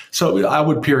 okay. So I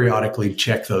would periodically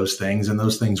check those things, and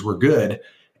those things were good.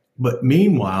 But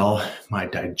meanwhile, my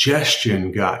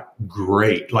digestion got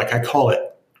great. Like, I call it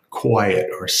quiet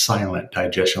or silent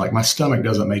digestion. Like, my stomach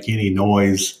doesn't make any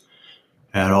noise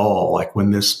at all. Like,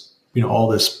 when this, all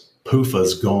this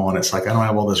PUFA's gone, it's like I don't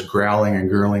have all this growling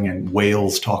and gurgling and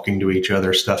whales talking to each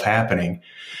other stuff happening.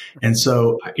 And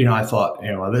so, I thought,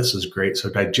 well, this is great. So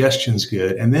digestion's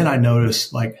good. And then I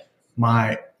noticed like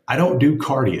I don't do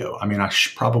cardio. I mean, I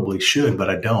probably should, but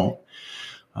I don't.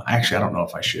 Actually, I don't know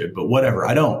if I should, but whatever.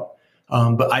 I don't.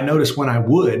 But I noticed when I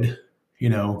would,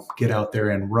 get out there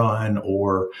and run,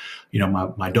 or,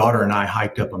 my daughter and I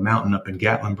hiked up a mountain up in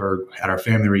Gatlinburg at our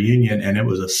family reunion, and it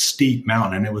was a steep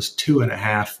mountain, and it was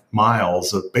 2.5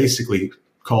 miles of basically,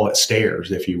 call it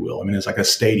stairs, if you will. I mean, it's like a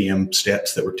stadium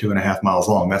steps that were 2.5 miles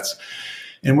long.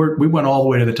 And we went all the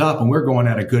way to the top, and we're going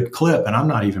at a good clip, and I'm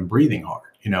not even breathing hard.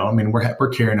 I mean, we're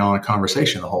carrying on a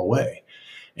conversation the whole way.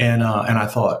 And I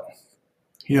thought,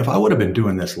 if I would have been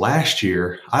doing this last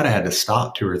year, I'd have had to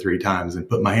stop 2 or 3 times and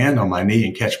put my hand on my knee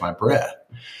and catch my breath.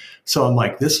 So I'm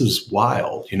like, this is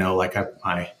wild. Like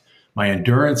My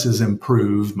endurance is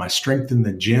improved. My strength in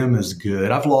the gym is good.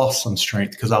 I've lost some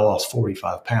strength because I lost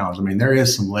 45 pounds. I mean, there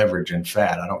is some leverage in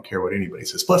fat. I don't care what anybody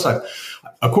says. Plus,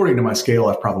 according to my scale,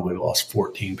 I've probably lost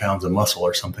 14 pounds of muscle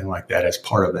or something like that as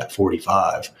part of that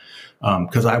 45.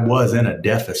 Because I was in a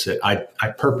deficit. I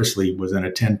purposely was in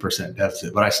a 10%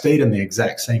 deficit, but I stayed in the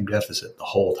exact same deficit the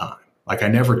whole time. Like I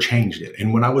never changed it.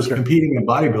 And when I was competing in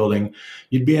bodybuilding,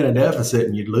 you'd be in a deficit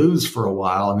and you'd lose for a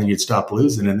while, and then you'd stop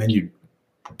losing, and then you'd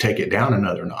take it down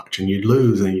another notch, and you'd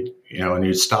lose, and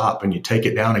you'd stop and you'd take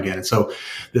it down again. And so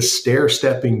this stair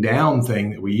stepping down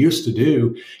thing that we used to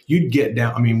do, you'd get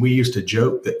down. I mean, we used to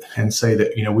joke that and say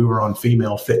that, we were on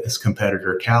female fitness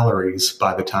competitor calories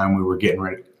by the time we were getting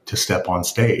ready to step on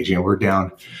stage. We're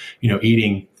down,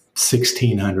 eating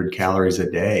 1,600 calories a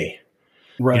day.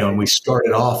 Right. And we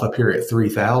started off up here at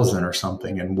 3,000 or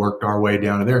something and worked our way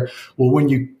down to there. Well, when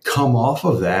you come off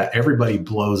of that, everybody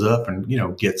blows up and,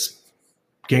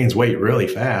 gains weight really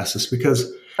fast. It's because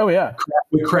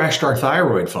we crashed our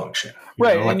thyroid function.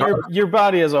 Right. And your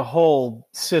body as a whole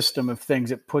system of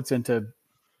things it puts into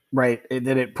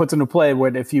play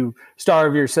when if you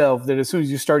starve yourself, that as soon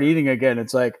as you start eating again,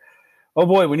 it's like, oh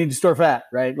boy, we need to store fat,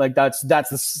 right? Like that's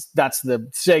the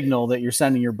signal that you're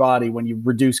sending your body when you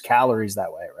reduce calories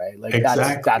that way, right? Like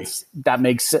exactly. that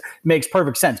makes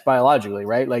perfect sense biologically,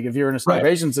 right? Like if you're in a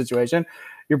starvation situation,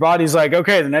 your body's like,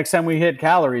 okay, the next time we hit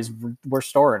calories, we're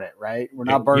storing it, right? We're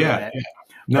not burning it. Yeah.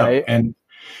 No, right? and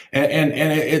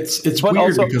it's weird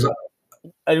also, because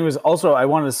it was also I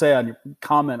wanted to say on your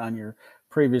comment on your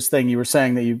previous thing, you were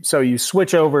saying that you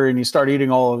switch over and you start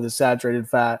eating all of the saturated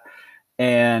fat,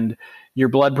 and your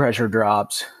blood pressure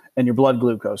drops and your blood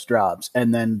glucose drops.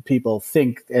 And then people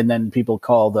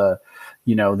call the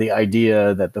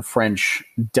idea that the French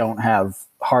don't have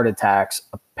heart attacks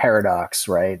a paradox,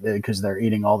 right? Because they're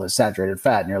eating all this saturated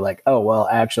fat. And you're like, oh, well,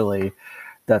 actually,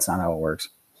 that's not how it works.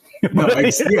 No,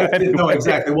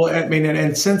 exactly. Well, I mean,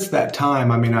 and since that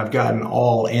time, I mean, I've gotten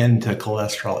all into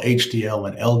cholesterol, HDL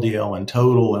and LDL and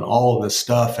total and all of this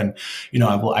stuff. And,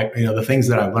 the things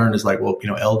that I've learned is like, well,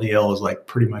 LDL is like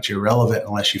pretty much irrelevant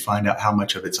unless you find out how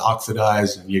much of it's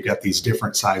oxidized, and you got these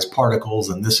different size particles,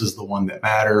 and this is the one that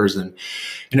matters. And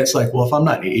it's like, well, if I'm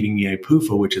not eating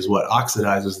PUFA, which is what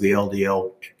oxidizes the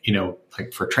LDL,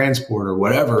 like for transport or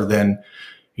whatever, then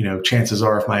chances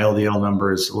are if my LDL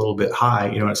number is a little bit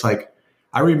high, it's like,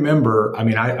 I remember, I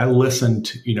mean, I listened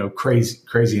to,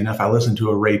 crazy enough, I listened to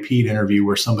a Ray Peat interview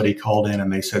where somebody called in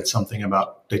and they said something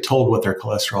about, they told what their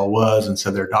cholesterol was and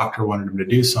said their doctor wanted them to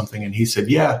do something. And he said,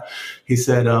 yeah, they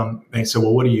said,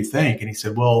 well, what do you think? And he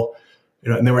said, well,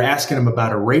 and they were asking him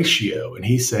about a ratio. And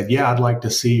he said, yeah, I'd like to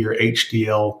see your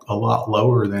HDL a lot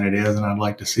lower than it is. And I'd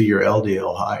like to see your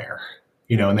LDL higher.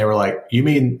 And they were like, you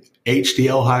mean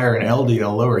HDL higher and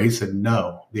LDL lower? He said,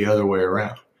 no, the other way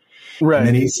around. Right. And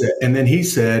then he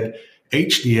said,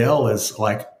 HDL is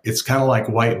like, it's kind of like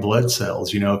white blood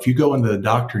cells. If you go into the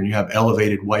doctor and you have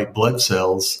elevated white blood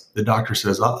cells, the doctor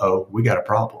says, uh-oh, we got a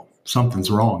problem. Something's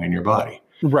wrong in your body.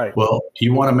 Right. Well,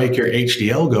 you want to make your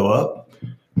HDL go up,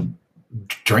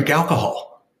 drink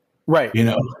alcohol. Right.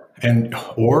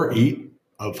 Or eat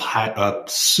a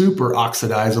super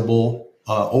oxidizable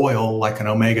oil like an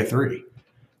omega-3,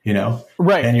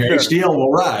 right. And your HDL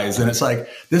will rise. And it's like,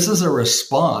 this is a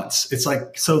response. It's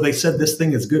like, so they said this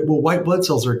thing is good. Well, white blood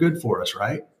cells are good for us,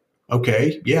 right?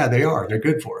 Okay. Yeah, they are. They're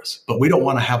good for us. But we don't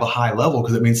want to have a high level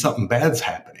because it means something bad's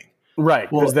happening.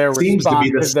 Right. Well, they're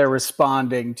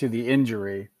responding to the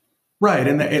injury. Right.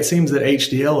 And it seems that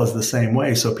HDL is the same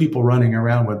way. So people running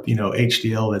around with,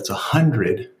 HDL that's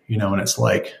 100, and it's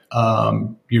like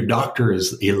your doctor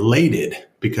is elated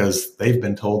because they've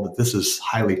been told that this is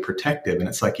highly protective. And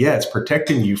it's like, yeah, it's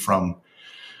protecting you from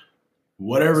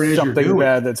whatever it is you're doing. Something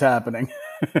bad that's happening.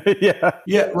 Yeah.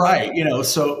 Yeah. Right.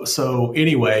 So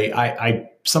anyway,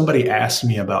 somebody asked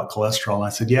me about cholesterol and I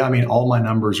said, yeah, I mean, all my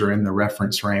numbers are in the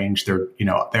reference range. They're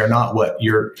not what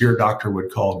your doctor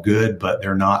would call good, but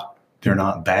they're not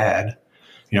bad.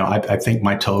 I think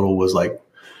my total was like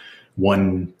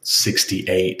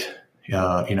 168.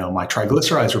 My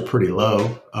triglycerides were pretty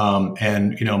low.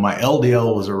 And my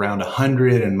LDL was around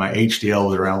 100 and my HDL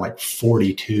was around like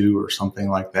 42 or something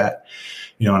like that.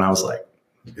 And I was like,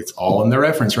 it's all in the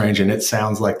reference range. And it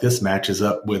sounds like this matches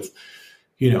up with,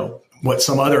 what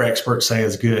some other experts say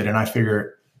is good. And I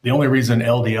figure the only reason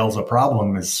LDL is a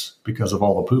problem is because of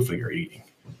all the PUFA you're eating.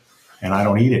 And I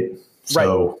don't eat it.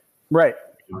 So, right.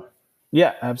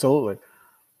 Yeah, absolutely.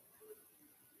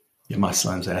 Yeah, my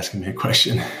son's asking me a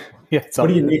question. Yeah. What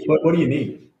do you need? What do you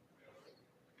need?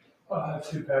 I have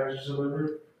 2 packages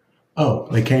delivered. Oh,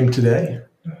 they came today?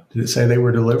 Did it say they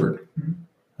were delivered?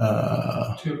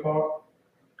 2 o'clock.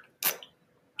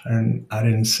 And I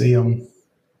didn't see them.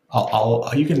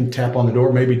 You can tap on the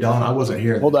door. Maybe Don, I wasn't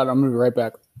here. Hold on, I'm gonna be right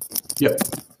back. Yep.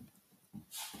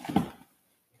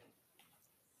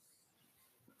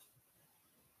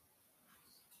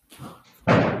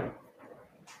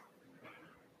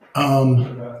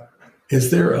 Is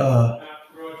there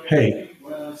hey?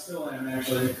 Well, I still am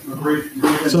actually.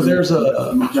 So there's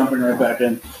I'm jumping right back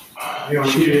in.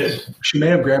 She may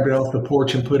have grabbed it off the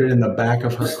porch and put it in the back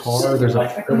of her car. There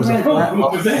was a flat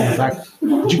box in the back.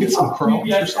 Did you get some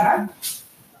crumbs or something?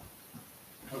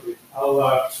 Okay,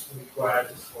 I'll be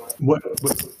quiet.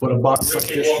 What a box like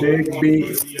this big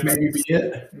be maybe be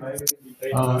it?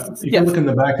 You can look in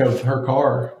the back of her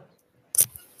car.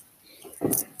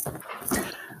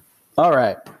 All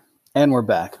right, and we're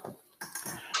back.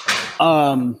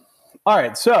 All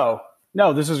right, so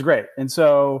no, this is great, and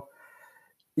so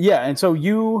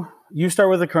you start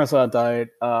with a commercial diet.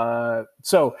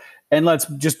 And let's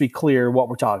just be clear what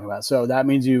we're talking about. So that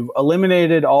means you've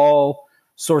eliminated all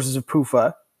sources of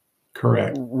PUFA.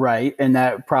 Correct. Right, and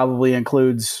that probably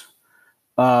includes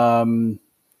vegetable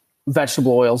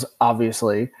oils,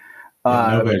 obviously.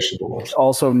 No vegetable oils.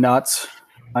 Also nuts,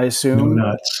 I assume.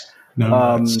 No nuts.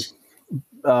 No nuts.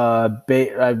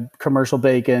 Commercial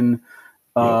bacon.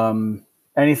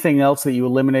 Anything else that you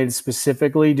eliminated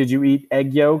specifically? Did you eat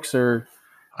egg yolks or?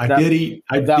 I did.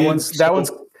 That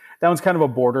one's kind of a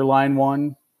borderline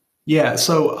one. Yeah.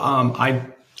 So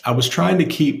I was trying to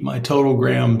keep my total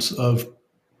grams of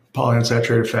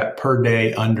polyunsaturated fat per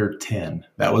day under 10.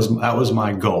 That was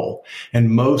my goal. And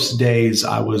most days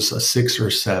I was a 6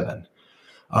 or 7.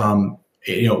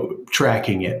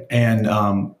 Tracking it. And,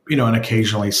 and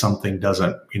occasionally something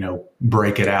doesn't,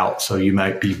 break it out. So you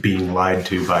might be being lied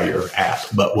to by your app,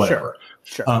 but whatever.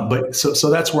 Sure. But so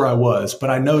that's where I was.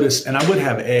 But I noticed, and I would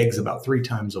have eggs about 3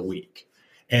 times a week.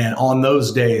 And on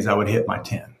those days I would hit my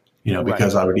 10,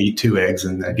 because I would eat 2 eggs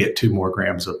and I'd get 2 more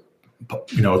grams of,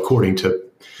 according to,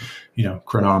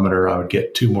 chronometer, I would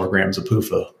get 2 more grams of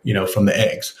PUFA, from the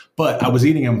eggs. But I was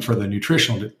eating them for the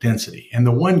nutritional density. And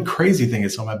the one crazy thing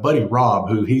is, so my buddy Rob,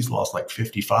 he's lost like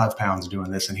 55 pounds doing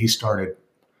this, and he started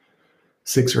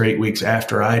 6 or 8 weeks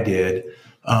after I did.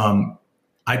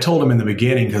 I told him in the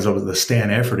beginning, because of the Stan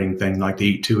Efferding thing, like to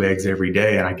eat 2 eggs every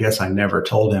day. And I guess I never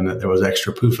told him that there was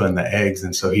extra PUFA in the eggs.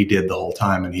 And so he did the whole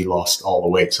time and he lost all the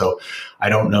weight. So I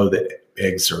don't know that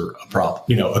eggs are a problem,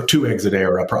 2 eggs a day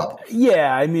are a problem.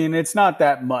 Yeah. I mean, it's not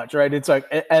that much, right? It's like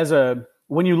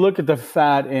when you look at the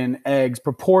fat in eggs,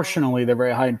 proportionally, they're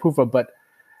very high in PUFA, but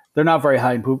they're not very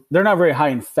high in PUFA. They're not very high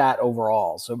in fat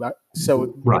overall. So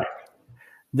right.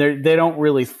 They don't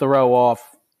really throw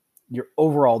off your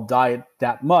overall diet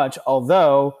that much.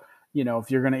 Although, if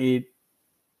you're going to eat,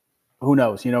 who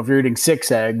knows, if you're eating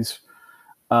 6 eggs,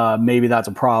 maybe that's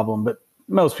a problem, but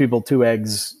most people 2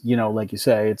 eggs, like you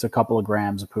say, it's a couple of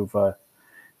grams of PUFA.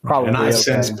 Probably. And I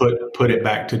since put it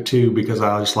back to 2 because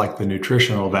I just like the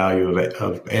nutritional value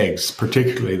of eggs,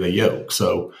 particularly the yolk.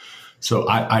 So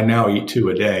I now eat 2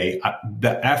 a day.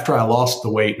 After I lost the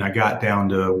weight and I got down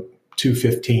to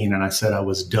 215 and I said I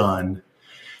was done.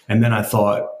 And then I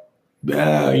thought,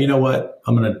 you know what?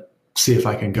 I'm going to see if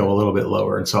I can go a little bit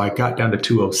lower. And so I got down to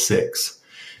 206.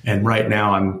 And right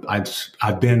now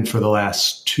I've been for the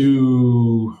last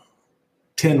 10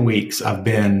 weeks, I've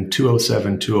been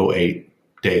 207, 208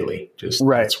 daily. Just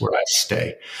right. That's where I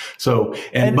stay. So,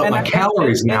 but my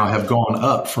calories now have gone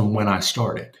up from when I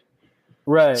started.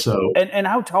 Right. So, and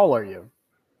how tall are you?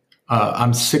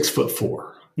 I'm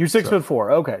 6'4". You're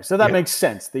 6'4". Okay. So that makes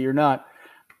sense that you're not,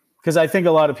 because I think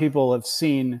a lot of people have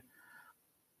seen,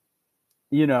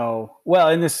 and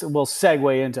this will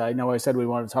segue into, I know I said we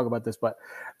wanted to talk about this, but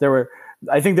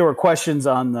I think there were questions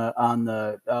on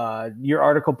your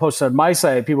article posted on my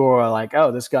site. People were like,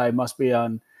 oh, this guy must be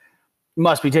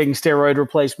taking steroid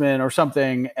replacement or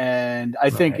something. And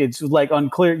I think it's like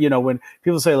unclear, when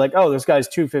people say like, oh, this guy's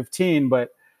 215,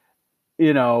 but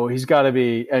he's got to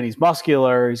be, and he's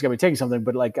muscular, he's got to be taking something.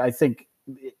 But like, I think,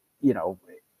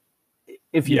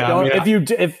 if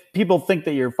people think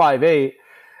that you're 5'8",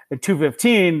 at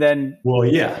 215, then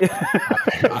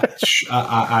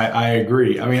I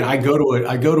agree. I mean, I go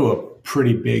to a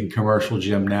pretty big commercial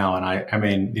gym now, and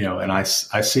I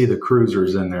see the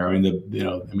cruisers in there. I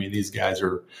mean, these guys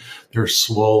they're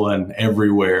swollen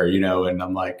everywhere, and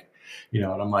I'm like,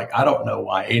 I don't know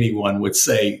why anyone would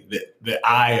say that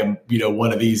I am,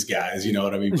 one of these guys, you know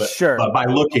what I mean? But, sure. But by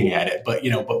looking at it, but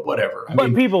whatever.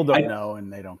 People don't know,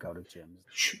 and they don't go to gyms.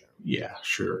 Yeah,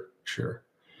 sure.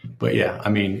 But yeah, I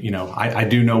mean, I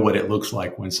do know what it looks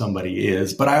like when somebody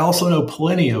is, but I also know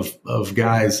plenty of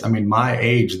guys, I mean, my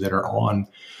age that are on,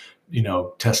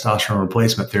 testosterone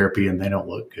replacement therapy and they don't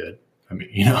look good. I mean,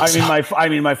 you know, I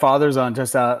mean, my father's on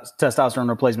testosterone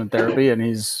replacement therapy, and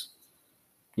he's,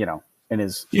 you know, in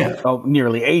his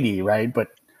nearly 80, right? But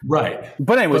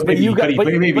anyways,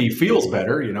 maybe he feels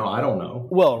better, you know. I don't know.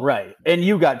 Well, right, and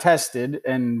you got tested,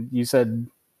 and you said,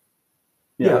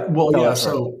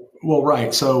 So,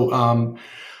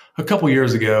 a couple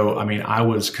years ago, I mean, I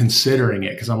was considering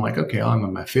it because I'm like, okay, I'm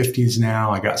in my 50s now.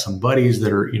 I got some buddies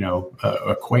that are, you know,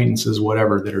 acquaintances,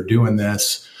 whatever, that are doing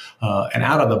this. And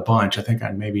out of the bunch, I think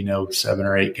I maybe know 7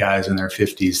 or 8 guys in their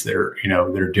 50s that are, you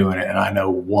know, that are doing it. And I know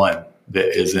one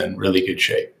that is in really good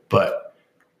shape, but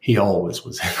he always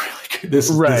was in really good. This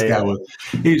guy was,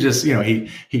 he's just, you know,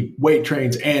 he weight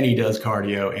trains and he does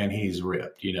cardio and he's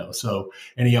ripped, you know, so,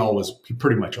 and he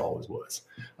pretty much always was.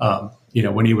 You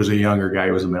know, when he was a younger guy,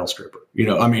 he was a male stripper, you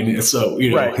know, I mean, so, you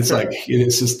know, like,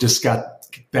 it's just got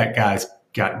that guy's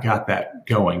got that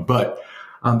going. But,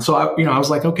 so I was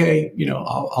like, okay, you know,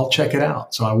 I'll check it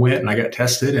out. So I went and I got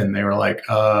tested and they were like,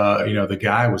 you know, the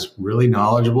guy was really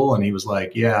knowledgeable and he was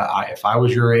like, yeah, if I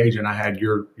was your age and I had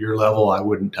your level, I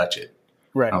wouldn't touch it.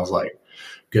 Right. And I was like,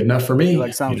 good enough for me.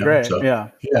 Like, sounds great. So,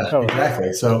 yeah, totally.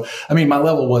 Exactly. So, I mean, my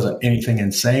level wasn't anything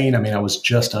insane. I mean, I was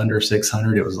just under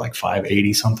 600. It was like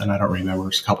 580 something. I don't remember.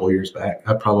 It's a couple of years back.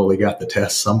 I probably got the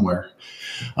test somewhere.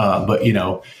 But, you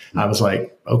know, I was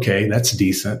like, okay, that's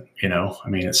decent. You know, I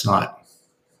mean, it's not,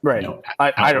 you know,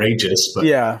 outrageous, but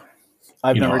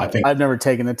I've never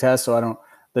taken the test. So I don't,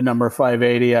 the number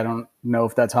 580, I don't know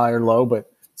if that's high or low,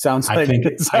 but sounds like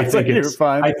you're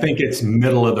fine. I think it's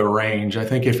middle of the range. I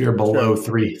think if you're below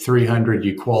 300,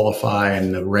 you qualify,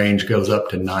 and the range goes up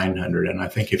to 900. And I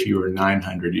think if you were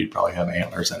 900, you'd probably have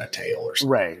antlers and a tail or something.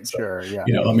 Right. So, sure. Yeah.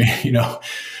 You know, I mean, you know,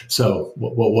 so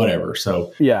whatever.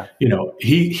 So, yeah, you know,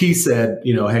 he said,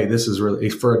 you know, hey, this is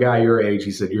really, for a guy your age,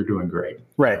 he said, you're doing great.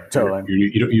 Right. Totally.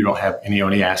 You don't have any,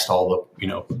 and he asked all the, you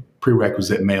know,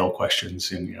 prerequisite male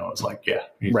questions, and, you know, it's like,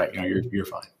 right. You know, you're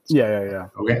fine. So, yeah.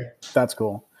 Okay. That's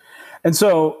cool. And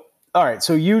so, all right,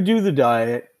 so you do the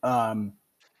diet.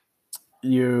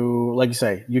 You, like you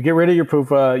say, you get rid of your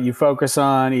PUFA. You focus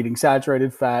on eating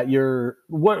saturated fat.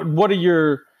 What were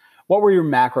your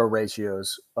macro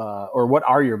ratios, or what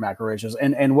are your macro ratios,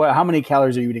 and how many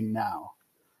calories are you eating now?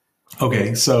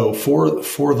 Okay, so for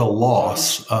the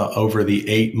loss over the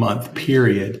 8-month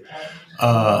period,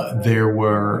 there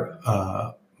were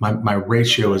my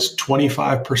ratio is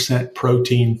 25%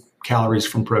 protein. Calories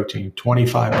from protein,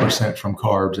 25% from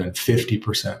carbs, and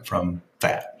 50% from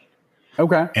fat.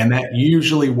 Okay. And that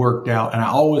usually worked out. And I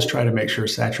always try to make sure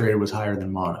saturated was higher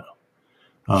than mono.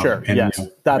 Sure. And, yes.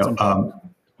 That's important.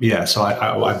 So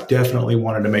I definitely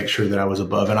wanted to make sure that I was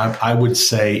above. And I would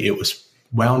say it was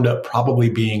wound up probably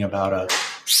being about a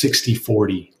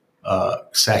 60-40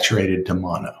 saturated to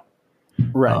mono.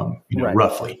 Right.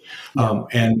 Roughly.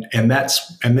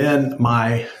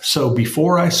 So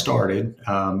before I started,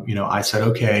 you know, I said,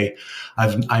 okay,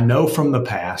 I know from the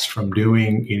past, from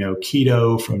doing, you know,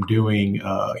 keto, from doing,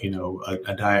 you know,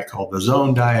 a diet called the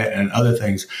Zone diet and other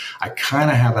things, I kind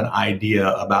of have an idea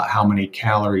about how many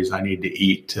calories I need to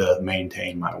eat to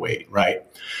maintain my weight. Right.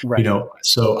 You know,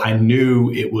 so I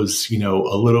knew it was, you know,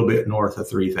 a little bit north of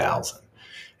 3,000.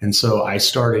 And so I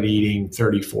started eating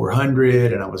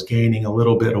 3,400 and I was gaining a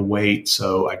little bit of weight.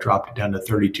 So I dropped it down to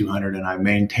 3,200 and I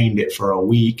maintained it for a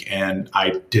week, and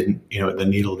I didn't, you know, the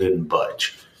needle didn't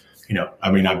budge. You know, I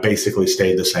mean, I basically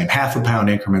stayed the same, half a pound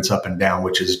increments up and down,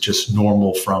 which is just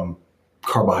normal from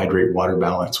carbohydrate, water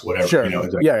balance, whatever. Sure. You know,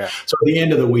 Yeah. So at the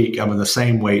end of the week, I'm in the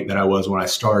same weight that I was when I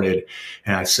started.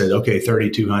 And I said, okay,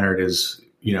 3,200 is,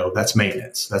 you know, that's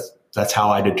maintenance. That's how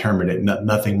I determined it.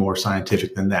 Nothing more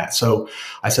scientific than that. So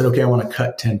I said, okay, I want to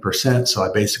cut 10%. So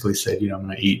I basically said, you know, I'm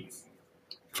going to eat,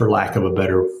 for lack of a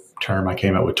better term, I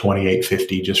came up with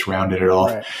 2850, just rounded it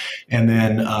off. Right. And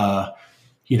then,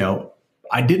 you know,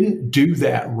 I didn't do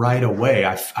that right away.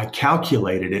 I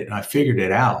calculated it and I figured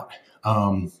it out.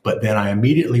 But then I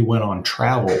immediately went on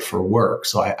travel for work.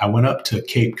 So I went up to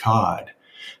Cape Cod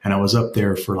and I was up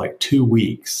there for like 2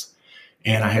 weeks.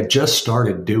 And I had just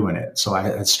started doing it. So I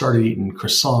had started eating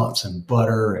croissants and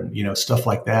butter and, you know, stuff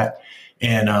like that.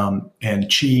 And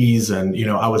cheese. And, you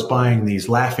know, I was buying these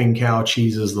Laughing Cow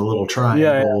cheeses, the little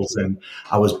triangles. And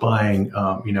I was buying,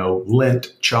 you know,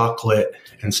 Lindt chocolate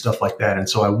and stuff like that. And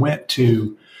so I went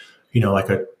to, you know, like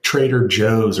a Trader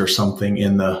Joe's or something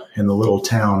in the little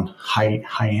town,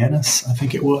 Hyannis, I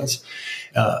think it was,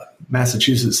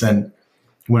 Massachusetts. And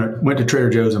went to Trader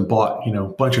Joe's and bought, a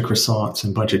bunch of croissants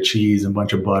and a bunch of cheese and a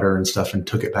bunch of butter and stuff and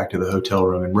took it back to the hotel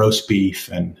room and roast beef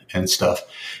and stuff.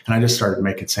 And I just started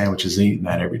making sandwiches and eating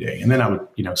that every day. And then I would,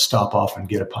 stop off and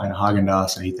get a pint of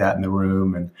Haagen-Dazs and eat that in the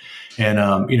room. And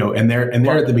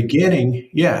there at the beginning,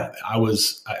 yeah,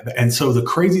 and so the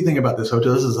crazy thing about this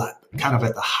hotel, this is kind of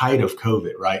at the height of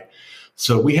COVID, right?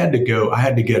 So I had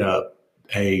to get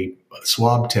a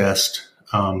swab test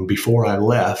before I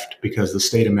left because the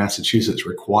state of Massachusetts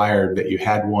required that you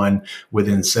had one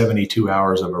within 72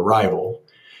 hours of arrival.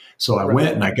 So I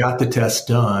went and I got the test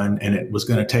done, and it was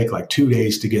going to take like 2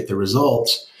 days to get the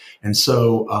results. And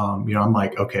so, I'm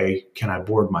like, okay, can I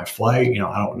board my flight? I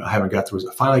don't know. I haven't got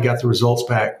I finally got the results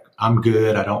back. I'm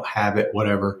good. I don't have it,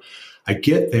 whatever. I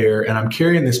get there and I'm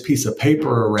carrying this piece of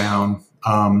paper around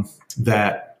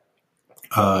that,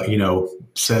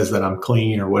 says that I'm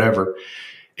clean or whatever.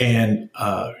 And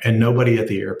nobody at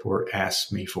the airport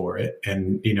asked me for it.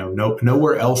 And,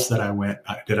 nowhere else that I went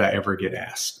did I ever get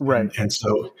asked. Right. And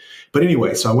so, but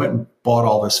anyway, so I went and bought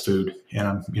all this food and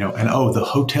I'm, the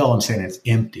hotel I'm staying in, it's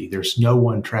empty. There's no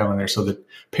one traveling there. So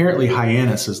apparently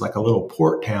Hyannis is like a little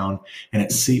port town and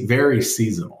it's very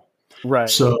seasonal. Right.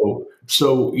 So,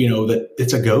 that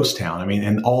it's a ghost town. I mean,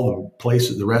 and all the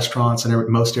places, the restaurants and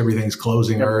most everything's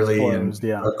closing early closed,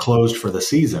 and are closed for the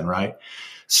season. Right.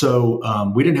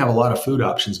 So we didn't have a lot of food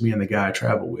options, me and the guy I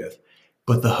travel with.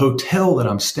 But the hotel that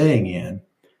I'm staying in,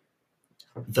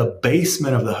 the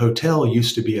basement of the hotel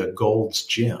used to be a Gold's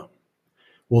Gym.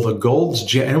 Well, the Gold's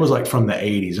Gym, and it was like from the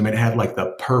 80s. I mean, it had like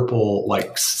the purple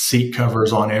like seat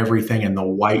covers on everything and the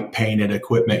white painted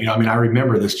equipment. I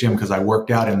remember this gym because I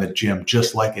worked out in the gym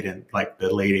just like it in like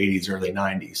the late 80s, early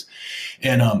 90s.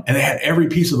 And they had every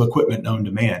piece of equipment known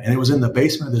to man. And it was in the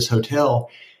basement of this hotel.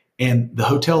 And the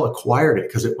hotel acquired it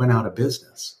because it went out of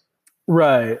business.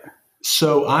 Right.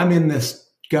 So I'm in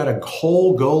got a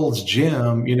whole Gold's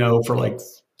Gym, for like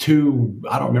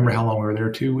I don't remember how long we were there,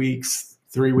 2 weeks,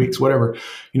 3 weeks, whatever,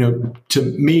 to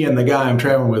me and the guy I'm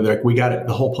traveling with, like we got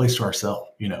the whole place to ourselves,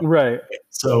 Right.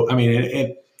 So, I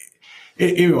mean,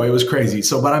 anyway, it was crazy.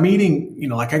 So, but I'm eating,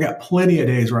 like I got plenty of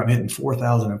days where I'm hitting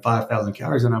 4,000 and 5,000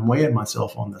 calories and I'm weighing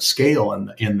myself on the scale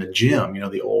in the gym,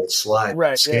 the old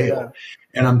slide scale. Yeah.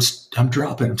 And I'm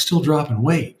still dropping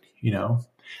weight,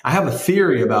 I have a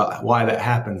theory about why that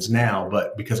happens now,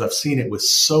 but because I've seen it with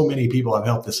so many people, I've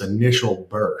helped this initial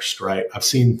burst, right? I've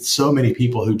seen so many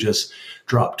people who just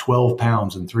drop 12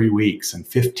 pounds in 3 weeks and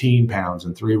 15 pounds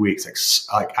in 3 weeks.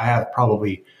 Like I have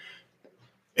probably,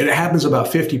 it happens about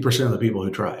 50% of the people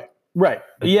who try it. Right.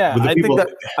 Yeah.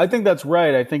 I think that's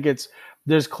right. I think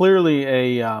there's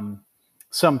clearly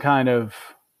some kind of,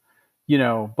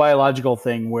 biological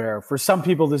thing where for some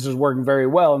people this is working very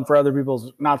well and for other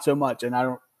people not so much. And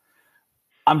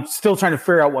I'm still trying to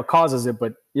figure out what causes it,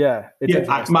 but yeah, isn't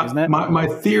it? My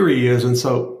theory is, and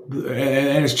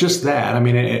it's just that, I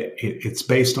mean, it's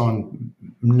based on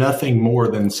nothing more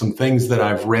than some things that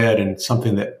I've read and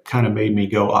something that kind of made me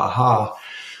go, aha.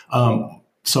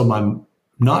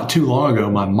 Not too long ago,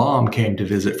 my mom came to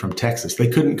visit from Texas. They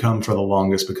couldn't come for the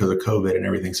longest because of COVID and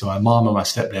everything. So my mom and my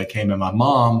stepdad came, and my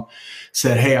mom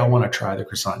said, hey, I want to try the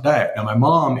croissant diet. Now, my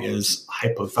mom is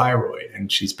hypothyroid,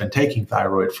 and she's been taking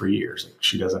thyroid for years.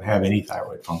 She doesn't have any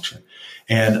thyroid function.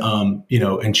 And,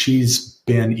 and she's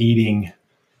been eating,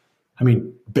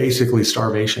 basically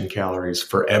starvation calories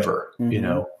forever,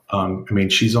 mm-hmm.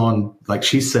 She's on, like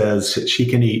she says, she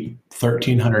can eat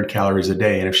 1,300 calories a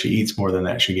day. And if she eats more than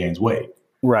that, she gains weight.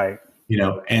 Right.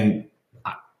 And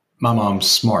my mom's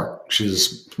smart.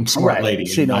 She's a smart lady.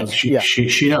 She knows.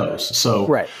 She knows. So,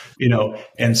 right.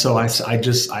 And so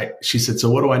she said,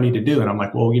 so what do I need to do? And I'm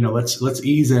like, well, let's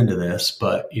ease into this,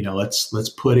 but, let's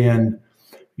put in,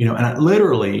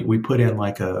 and we put in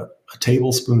like a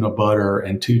tablespoon of butter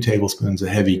and 2 tablespoons of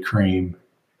heavy cream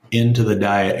into the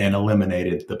diet and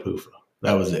eliminated the PUFA.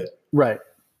 That was it. Right.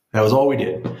 That was all we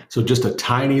did. So just a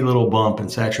tiny little bump in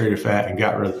saturated fat and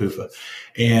got rid of the PUFA.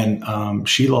 And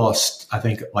she lost, I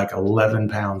think, like 11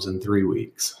 pounds in 3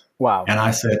 weeks. Wow. And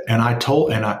I said,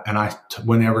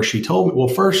 whenever she told me, well,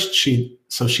 first she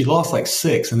lost like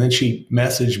 6. And then she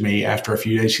messaged me after a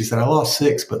few days. She said, I lost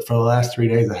 6, but for the last 3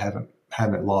 days, I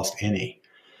haven't lost any.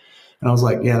 And I was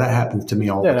like, yeah, that happens to me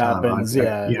all the time. Happens,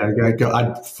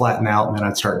 I'd flatten out and then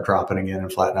I'd start dropping again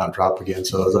and flatten out and drop again.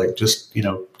 So I was like, just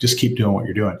keep doing what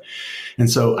you're doing. And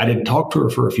so I didn't talk to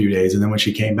her for a few days. And then when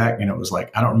she came back, it was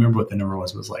like, I don't remember what the number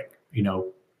was. It was like,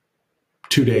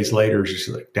 2 days later, she's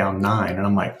like down 9. And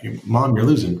I'm like, Mom, you're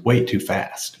losing weight too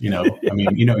fast. I mean,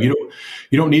 you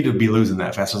don't need to be losing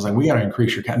that fast. I was like, we got to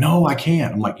increase your no, I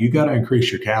can't. I'm like, you got to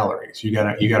increase your calories. You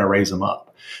got to raise them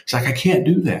up. She's like, I can't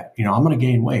do that. I'm going to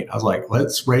gain weight. I was like,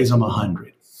 let's raise them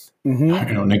 100.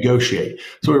 Negotiate.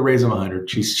 So we raise them 100.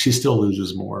 She still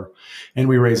loses more, and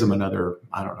we raise them another.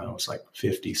 I don't know. It's like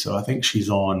 50. So I think she's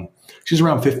around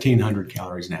 1,500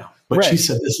 calories now. But right.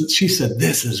 She said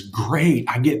this is great.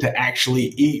 I get to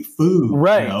actually eat food.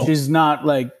 Right. She's not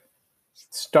like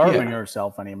starving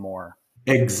herself anymore.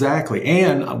 Exactly.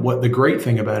 And what the great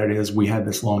thing about it is we had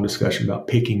this long discussion about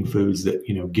picking foods that,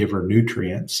 give her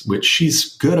nutrients, which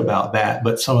she's good about that,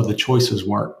 but some of the choices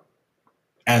weren't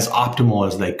as optimal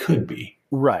as they could be.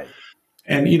 Right.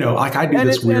 And, like I do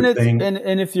this weird thing.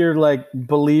 And if you're like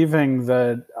believing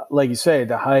that, like you say,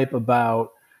 the hype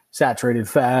about saturated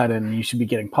fat and you should be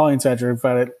getting polyunsaturated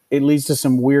fat, it leads to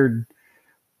some weird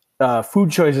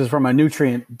food choices from a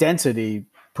nutrient density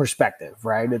perspective,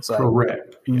 right? It's like,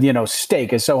 correct.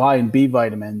 Steak is so high in B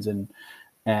vitamins and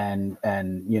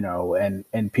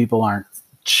people aren't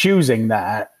choosing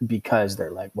that because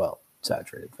they're like, well,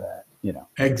 saturated fat,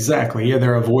 Exactly. Yeah.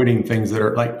 They're avoiding things that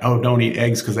are like, oh, don't eat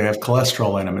eggs because they have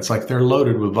cholesterol in them. It's like they're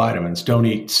loaded with vitamins. Don't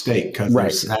eat steak because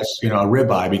there's, a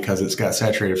ribeye because it's got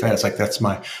saturated fat. It's like,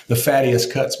 the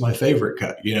fattiest cut's my favorite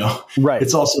cut, Right.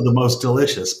 It's also the most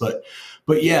delicious, but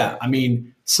yeah, I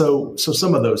mean, so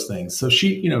some of those things. So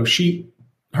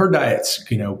her diet's,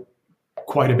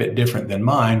 quite a bit different than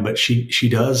mine, but she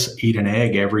does eat an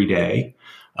egg every day.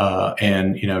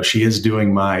 And she is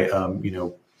doing my,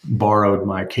 borrowed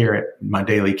my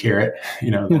daily carrot,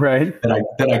 right.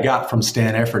 that I got from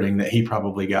Stan Efferding that he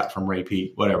probably got from Ray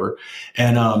Pete, whatever.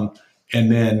 And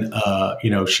then,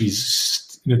 she's,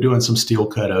 doing some steel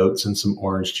cut oats and some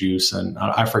orange juice. And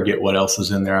I forget what else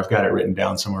is in there. I've got it written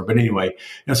down somewhere, but anyway,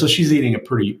 so she's eating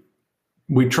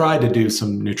we tried to do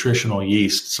some nutritional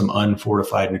yeast, some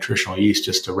unfortified nutritional yeast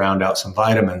just to round out some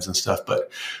vitamins and stuff,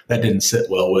 but that didn't sit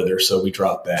well with her. So we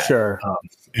dropped that. Sure.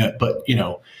 But,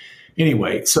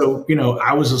 anyway, so,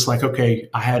 I was just like, okay,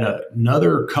 I had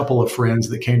another couple of friends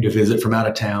that came to visit from out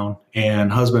of town,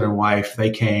 and husband and wife, they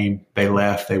came, they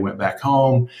left, they went back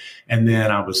home. And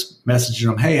then I was messaging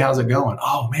them, hey, how's it going?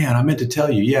 Oh man, I meant to tell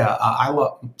you. Yeah.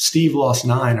 Steve lost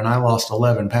 9 and I lost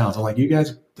 11 pounds. I'm like, you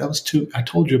guys, I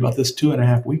told you about this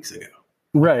 2.5 weeks ago.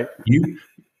 Right.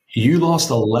 You lost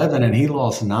 11 and he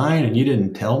lost 9 and you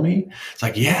didn't tell me. It's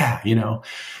like, yeah,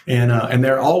 and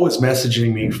they're always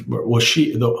messaging me. Well,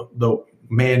 the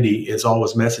Mandy is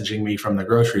always messaging me from the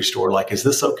grocery store. Like, is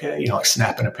this okay? Like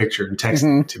snapping a picture and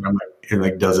texting it to me. I'm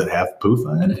like, does it have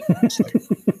PUFA in it? It's like,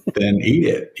 then eat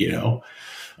it,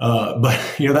 but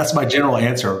that's my general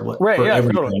answer. Right. For yeah.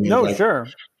 everything. Totally. No, like, sure.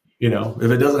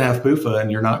 If it doesn't have PUFA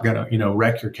and you're not going to,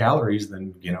 wreck your calories,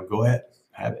 then, go ahead,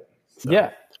 have it. So.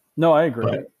 Yeah. No, I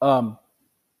agree. But,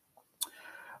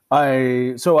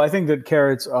 I think that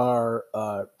carrots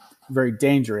are very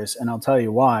dangerous, and I'll tell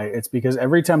you why. It's because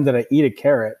every time that I eat a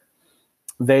carrot,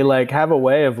 they like have a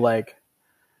way of like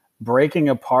breaking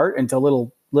apart into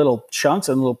little chunks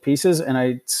and little pieces. And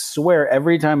I swear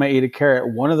every time I eat a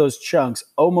carrot, one of those chunks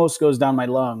almost goes down my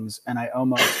lungs, and I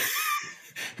almost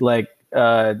like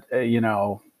I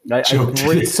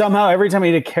breathe, somehow every time I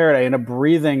eat a carrot, I end up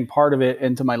breathing part of it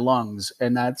into my lungs,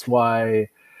 and that's why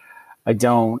I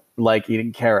don't like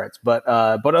eating carrots. But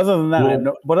other than that, I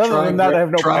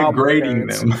have no try problem. Try grading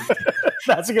them.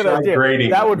 That's a good idea.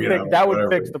 That would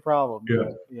fix the problem.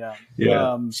 Good. Yeah.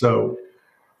 So.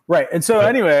 Right. And so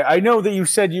anyway, I know that you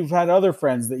said you've had other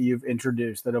friends that you've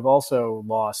introduced that have also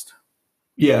lost.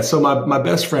 Yeah. So my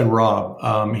best friend,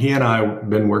 Rob, he and I have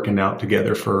been working out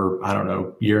together for, I don't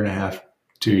know, 1.5 years,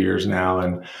 2 years now.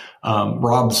 And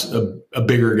Rob's a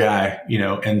bigger guy,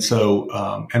 and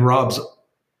so, and Rob's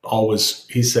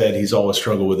he said he's always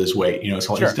struggled with his weight,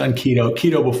 so Sure. He's done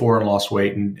keto before and lost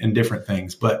weight and different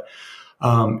things. But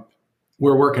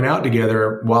we're working out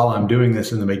together while I'm doing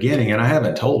this in the beginning, and I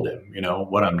haven't told him,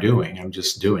 what I'm doing. I'm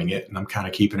just doing it, and I'm kind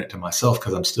of keeping it to myself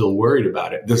because I'm still worried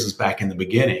about it. This is back in the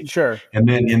beginning. Sure. And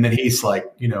then he's like,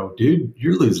 dude,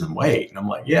 you're losing weight. And I'm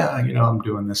like, yeah, I'm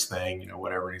doing this thing,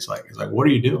 whatever. And he's like, what are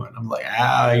you doing? I'm like,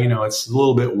 it's a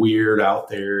little bit weird out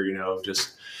there,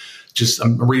 just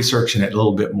I'm researching it a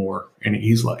little bit more. And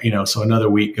he's like, so another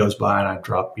week goes by and I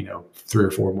drop, 3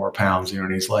 or 4 more pounds,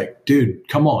 and he's like, dude,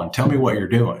 come on, tell me what you're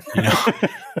doing. So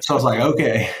I was like,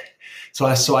 okay. So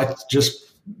I just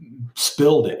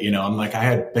spilled it, I'm like, I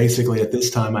had basically at this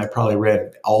time, I probably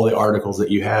read all the articles that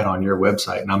you had on your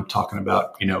website, and I'm talking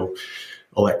about,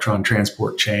 electron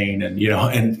transport chain and,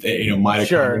 mitochondria.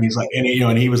 Sure. And he's like,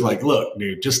 and he was like, look,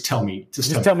 dude, just tell me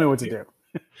what to do.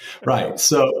 Right.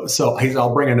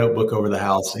 I'll bring a notebook over the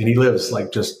house, and he lives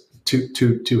like just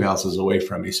two houses away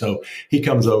from me. So he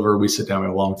comes over, we sit down, we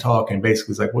have a long talk, and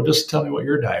basically he's like, well, just tell me what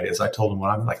your diet is. I told him what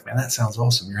I'm like, man, that sounds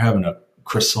awesome. You're having a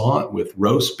croissant with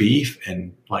roast beef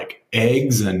and like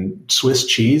eggs and Swiss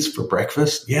cheese for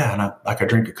breakfast. Yeah. And I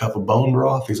drink a cup of bone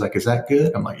broth. He's like, is that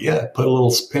good? I'm like, yeah, put a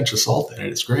little pinch of salt in it.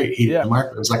 It's great. Heat it in the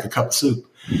microwave. It was like a cup of soup,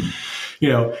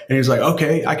 and he's like,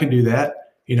 okay, I can do that.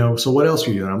 So what else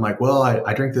are you doing? I'm like, well,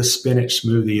 I drink this spinach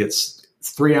smoothie. It's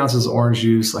 3 ounces of orange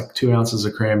juice, like 2 ounces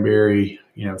of cranberry,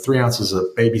 3 ounces of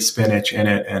baby spinach in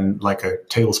it, and like a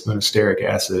tablespoon of stearic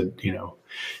acid,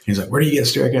 He's like, where do you get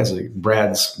stearic acid?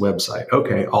 Brad's website.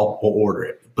 Okay, I'll order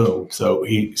it. Boom. So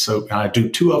I do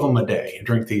 2 of them a day and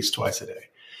drink these twice a day.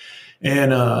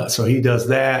 And so he does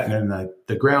that. And then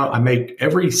the ground I make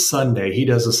every Sunday, he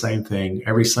does the same thing.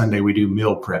 Every Sunday we do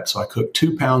meal prep. So I cook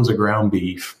 2 pounds of ground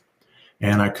beef,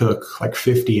 and I cook like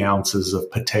 50 ounces of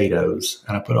potatoes,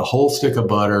 and I put a whole stick of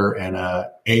butter and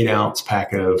a 8-ounce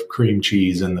packet of cream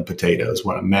cheese in the potatoes,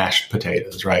 mashed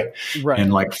potatoes, right?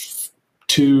 And like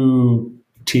 2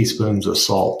 teaspoons of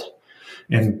salt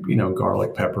and,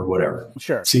 garlic, pepper, whatever.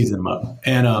 Sure. Season them up.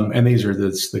 And these are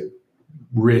the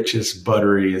richest,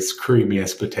 butteriest,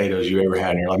 creamiest potatoes you ever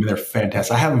had in your life. I mean, they're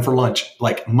fantastic. I have them for lunch,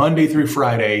 like Monday through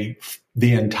Friday,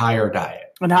 the entire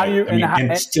diet. And how do you,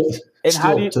 still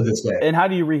to this day. And how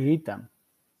do you reheat them?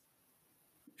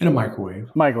 In a microwave.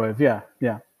 Yeah.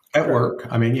 At work.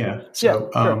 I mean, yeah. So,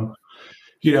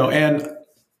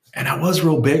 and I was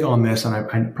real big on this, and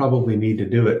I probably need to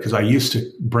do it because I used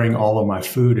to bring all of my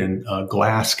food in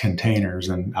glass containers,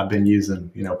 and I've been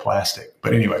using, plastic.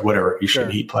 But anyway, whatever. You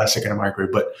shouldn't heat plastic in a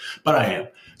microwave, but I am.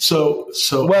 So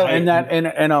well, and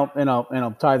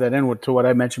I'll tie that in to what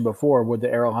I mentioned before with the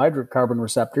aryl hydrocarbon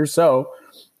receptors. So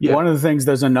one of the things,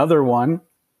 there's another one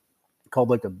called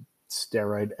like a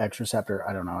steroid X receptor.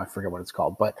 I don't know. I forget what it's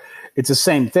called, but it's the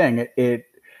same thing. It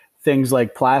things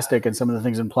like plastic and some of the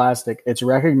things in plastic, it's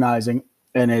recognizing,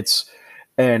 and it's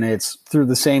through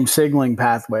the same signaling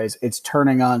pathways, it's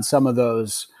turning on some of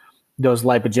those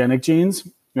lipogenic genes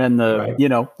and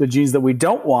the genes that we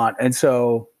don't want. And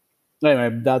so anyway,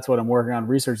 that's what I'm working on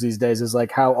research these days, is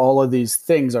like how all of these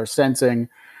things are sensing.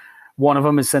 One of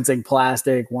them is sensing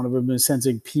plastic, one of them is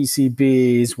sensing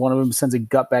PCBs, one of them is sensing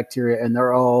gut bacteria, and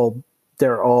they're all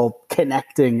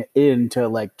connecting in to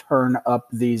like turn up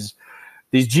these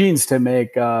genes to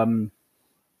make to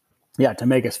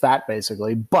make us fat,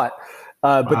 basically. But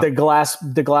the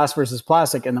glass versus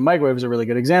plastic and the microwave is a really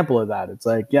good example of that. It's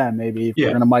like, maybe if we're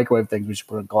going to microwave things, we should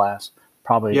put in glass.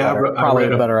 Probably a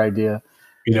better idea.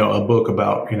 A book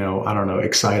about, I don't know,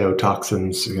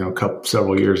 excitotoxins,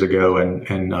 several years ago.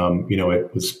 And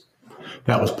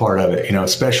that was part of it,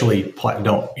 especially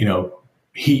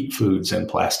heat foods in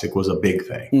plastic was a big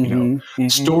thing.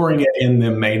 Storing it in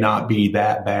them may not be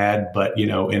that bad, but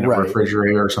in a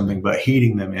refrigerator or something, but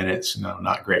heating them in it's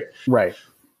not great. Right.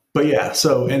 But yeah,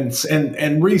 so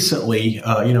and recently,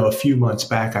 a few months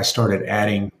back, I started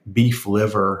adding beef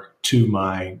liver to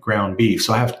my ground beef.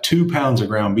 So I have 2 pounds of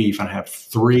ground beef, and I have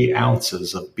 3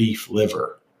 ounces of beef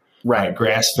liver. Right,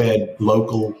 grass-fed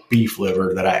local beef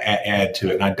liver that I add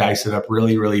to it, and I dice it up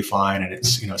really, really fine, and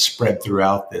it's spread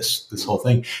throughout this whole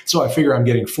thing. So I figure I'm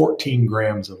getting 14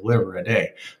 grams of liver a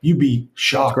day. You'd be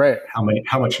shocked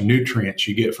how much nutrients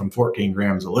you get from 14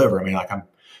 grams of liver. I mean, like I'm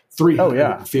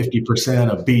 350%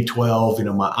 of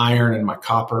B12, my iron and my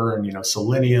copper and so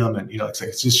selenium, and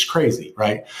it's just crazy,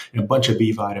 right? And a bunch of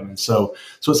B vitamins. So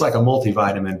it's like a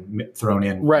multivitamin thrown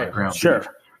in ground beef.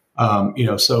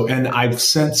 And I've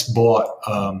since bought,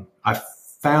 I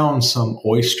found some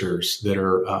oysters that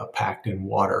are packed in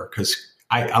water because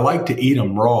I like to eat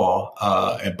them raw,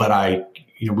 but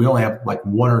we only have like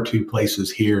 1 or 2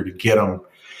 places here to get them.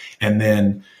 And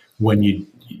then when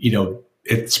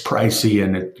it's pricey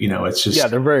and it's just. Yeah,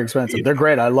 they're very expensive. They're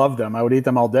great. I love them. I would eat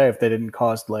them all day if they didn't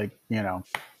cost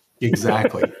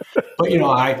Exactly. But,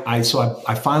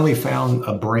 I finally found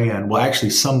a brand. Well,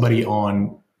 actually somebody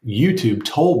on YouTube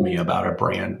told me about a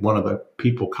brand. One of the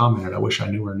people commented, I wish I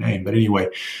knew her name, but anyway,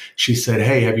 she said,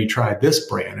 hey, have you tried this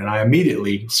brand? And I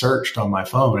immediately searched on my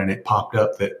phone, and it popped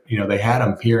up that, they had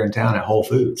them here in town at Whole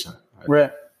Foods.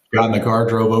 Right. Got in the car,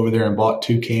 drove over there and bought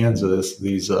 2 cans of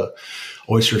these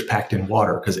oysters packed in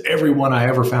water, because every one I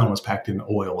ever found was packed in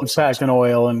oil. It's packed in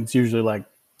oil, and it's usually like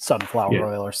sunflower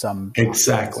oil or some.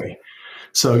 Exactly.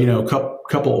 So,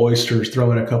 couple oysters,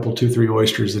 throw in a couple, 2-3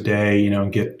 oysters a day,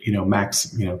 and get,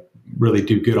 max, really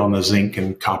do good on the zinc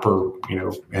and copper,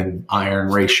 and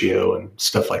iron ratio and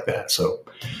stuff like that. So,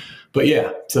 but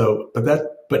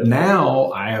But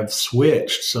now I have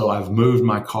switched. So I've moved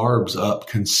my carbs up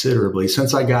considerably.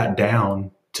 Since I got down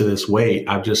to this weight,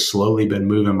 I've just slowly been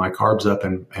moving my carbs up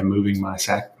and moving my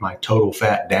total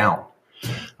fat down.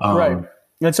 Right.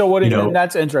 And so what, and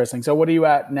that's interesting. So what are you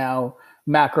at now,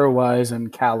 macro wise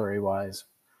and calorie wise?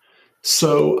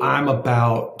 So I'm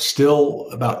still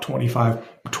about 20 to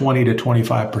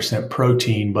 25%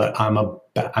 protein, but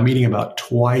I'm eating about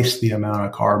twice the amount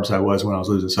of carbs I was when I was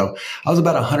losing. So I was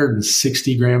about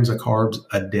 160 grams of carbs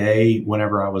a day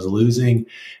whenever I was losing,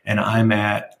 and I'm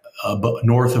at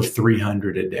north of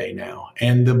 300 a day now.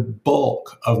 And the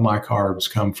bulk of my carbs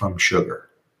come from sugar,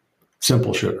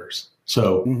 simple sugars.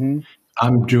 So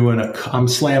I'm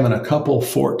slamming a couple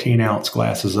 14-ounce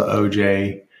glasses of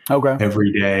OJ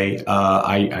every day.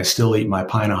 I still eat my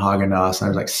pint of Haagen-Dazs.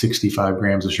 There's like 65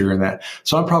 grams of sugar in that.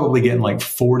 So I'm probably getting like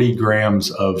 40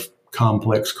 grams of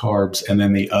complex carbs and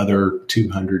then the other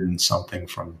 200 and something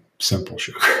from simple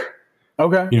sugar.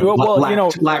 Okay.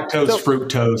 Lactose,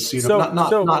 fructose,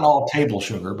 not all table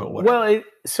sugar, but whatever. Well,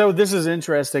 so this is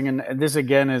interesting. And this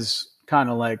again is kind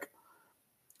of like,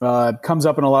 comes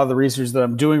up in a lot of the research that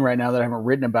I'm doing right now that I haven't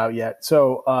written about yet.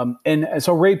 So,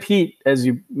 so Ray Peat, as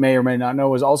you may or may not know,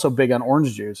 was also big on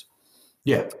orange juice.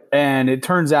 Yeah. And it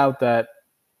turns out that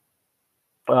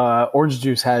orange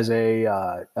juice has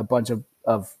a bunch of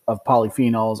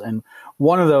polyphenols, and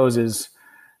one of those is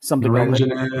something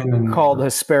called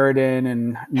hesperidin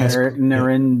and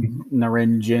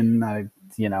naringin.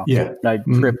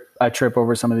 I trip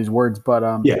over some of these words, but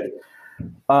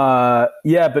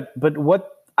but what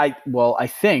I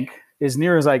think, as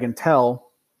near as I can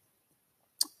tell,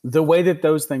 the way that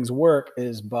those things work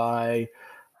is by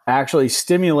actually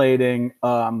stimulating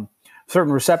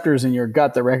certain receptors in your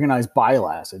gut that recognize bile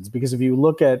acids. Because if you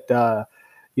look at,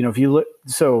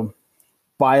 so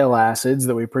bile acids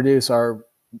that we produce are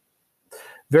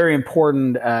very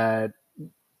important at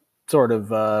sort of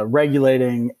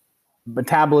regulating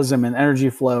metabolism and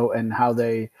energy flow and how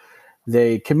they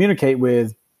communicate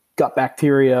with gut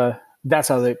bacteria. That's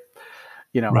how they,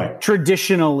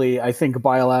 traditionally, I think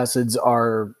bile acids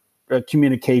are a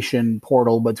communication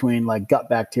portal between like gut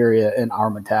bacteria and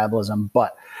our metabolism.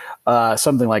 But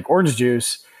something like orange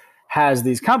juice has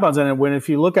these compounds in it. If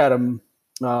you look at them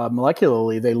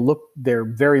molecularly, they're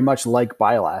very much like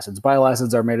bile acids. Bile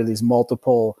acids are made of these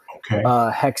multiple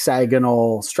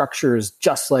hexagonal structures,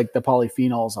 just like the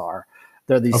polyphenols are.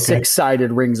 They're these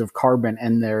six-sided rings of carbon,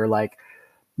 and they're like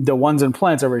the ones in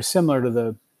plants are very similar to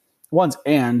the ones.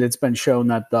 And it's been shown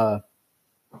that the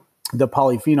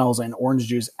polyphenols in orange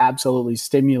juice absolutely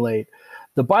stimulate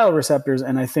the bile receptors,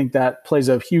 and I think that plays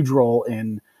a huge role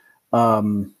in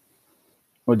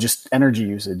just energy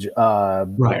usage.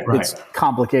 It's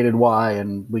complicated why,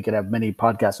 and we could have many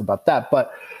podcasts about that.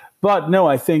 But no,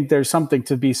 I think there's something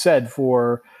to be said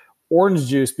for orange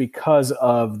juice because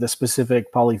of the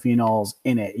specific polyphenols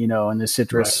in it, and the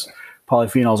citrus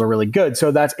polyphenols are really good.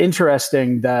 So that's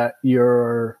interesting that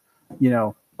a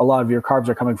lot of your carbs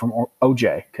are coming from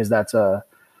OJ, because that's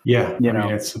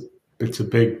it's a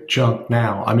big chunk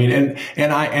now. I mean,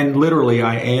 and literally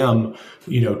I am,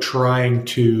 trying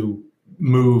to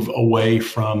move away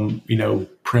from,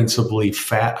 principally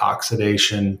fat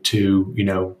oxidation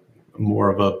to, more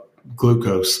of a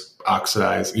glucose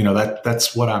oxidize,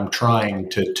 that's what I'm trying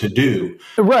to do,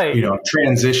 right?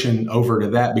 Transition over to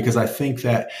that, because I think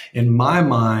that in my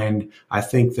mind,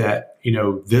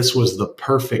 this was the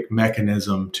perfect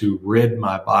mechanism to rid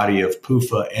my body of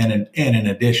PUFA and in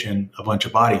addition, a bunch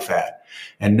of body fat.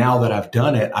 And now that I've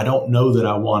done it, I don't know that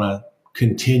I want to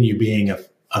continue being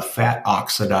a fat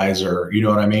oxidizer. You know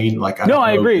what I mean?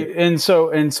 I agree. And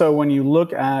so when you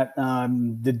look at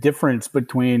the difference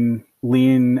between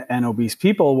lean and obese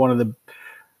people, one of the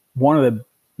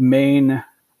main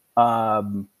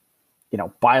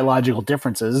biological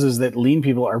differences is that lean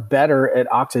people are better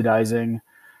at oxidizing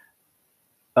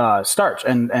starch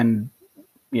and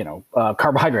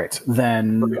carbohydrates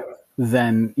than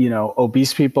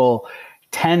obese people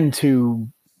tend to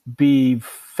be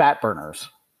fat burners.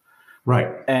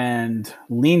 Right. And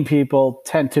lean people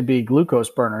tend to be glucose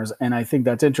burners. And I think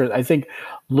that's interesting. I think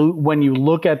when you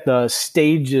look at the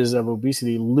stages of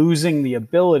obesity, losing the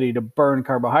ability to burn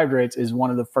carbohydrates is one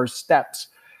of the first steps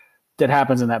that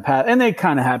happens in that path. And they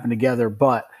kind of happen together,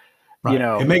 but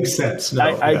it makes sense.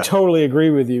 I totally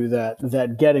agree with you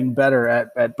that getting better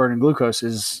at burning glucose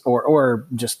is, or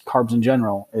just carbs in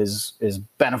general is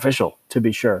beneficial, to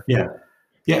be sure. Yeah.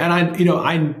 Yeah.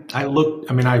 And I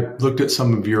looked at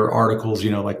some of your articles,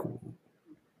 like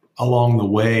along the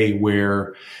way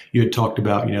where you had talked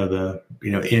about,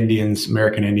 Indians,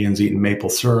 American Indians eating maple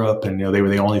syrup, and, they were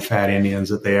the only fat Indians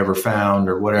that they ever found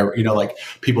or whatever, like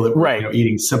people that were, Right.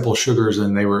 Eating simple sugars,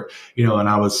 and they were, and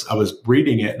I was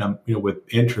reading it, and I'm, with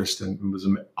interest, and it was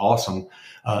awesome.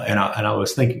 And I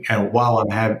was thinking, and while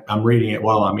I'm reading it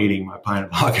while I'm eating my pint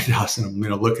of Haagen-Dazs, and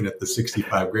I'm, looking at the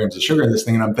 65 grams of sugar in this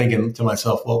thing, and I'm thinking to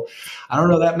myself, well, I don't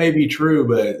know, that may be true,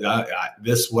 but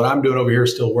what I'm doing over here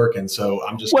is still working. So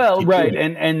I'm just well, right,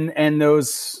 and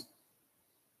those,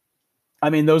 I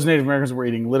mean, those Native Americans were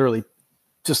eating literally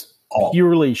just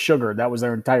purely sugar. That was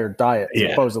their entire diet,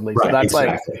 supposedly. Right, So that's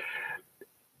exactly.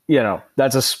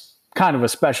 That's kind of a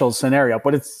special scenario,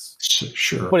 but it's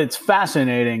sure. But it's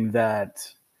fascinating that,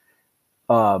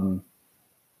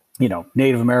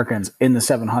 Native Americans in the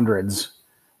 700s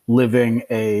living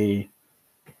a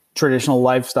traditional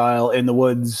lifestyle in the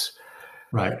woods,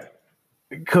 right,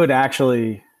 could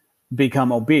actually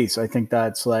become obese. I think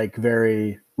that's like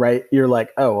very right. You're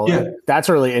like, oh, well, that's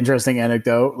a really interesting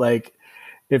anecdote. Like,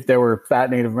 if there were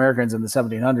fat Native Americans in the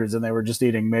 1700s and they were just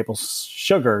eating maple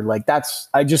sugar, like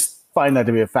I just find that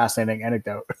to be a fascinating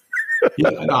anecdote.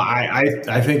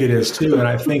 I think it is too, and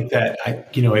I think that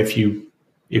if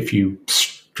you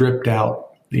stripped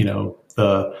out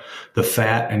the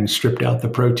fat and stripped out the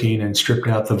protein and stripped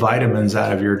out the vitamins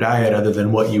out of your diet, other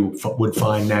than what you would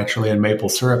find naturally in maple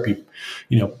syrup,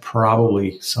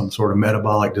 probably some sort of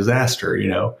metabolic disaster.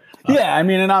 Yeah, I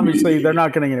mean, and obviously they're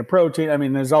not getting any protein. I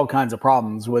mean, there's all kinds of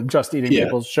problems with just eating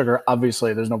maple sugar.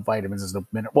 Obviously, there's no vitamins, there's no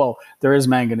mineral. Well, there is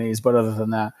manganese, but other than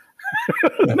that,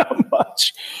 not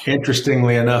much.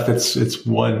 Interestingly enough, it's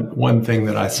one thing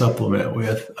that I supplement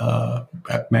with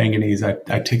manganese. I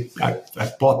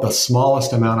bought the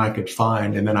smallest amount I could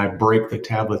find, and then I break the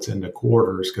tablets into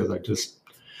quarters because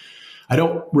I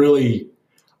don't really.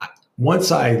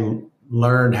 Once I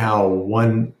learned how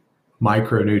one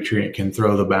micronutrient can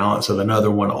throw the balance of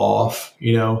another one off,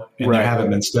 and there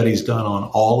haven't been studies done on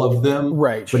all of them.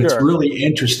 Right. But it's really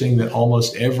interesting that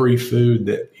almost every food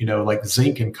that, like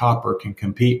zinc and copper can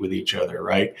compete with each other,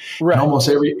 right? Right. And almost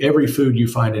every food you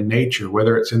find in nature,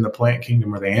 whether it's in the plant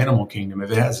kingdom or the animal kingdom, if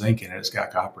it has zinc in it, it's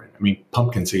got copper in it. I mean,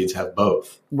 pumpkin seeds have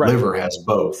both. Right. Liver has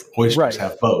both. Oysters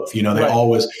have both. They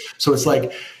always, so it's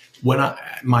like,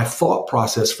 my thought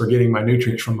process for getting my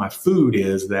nutrients from my food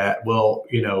is that, well,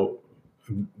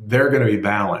 they're going to be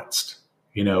balanced,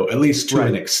 at least to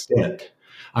an extent.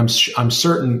 I'm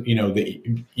certain,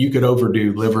 that you could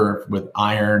overdo liver with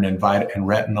iron and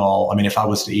retinol. I mean, if I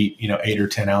was to eat, 8 or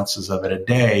 10 ounces of it a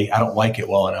day, I don't like it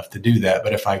well enough to do that.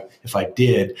 But if I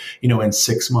did, in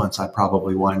 6 months, I'd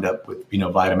probably wind up with,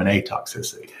 vitamin A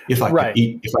toxicity if I could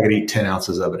eat 10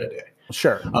 ounces of it a day.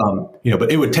 Sure.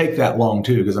 But it would take that long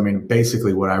too, because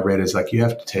basically what I read is like you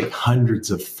have to take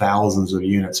hundreds of thousands of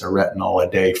units of retinol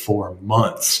a day for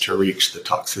months to reach the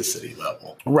toxicity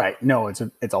level. Right. No, it's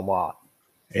a lot.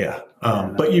 Yeah.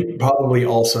 But you probably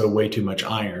also way too much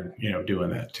iron,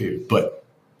 doing that too. But,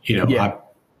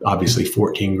 obviously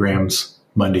 14 grams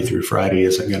Monday through Friday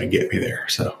isn't going to get me there.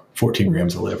 So 14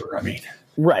 grams of liver,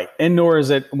 Right. And nor is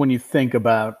it when you think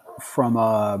about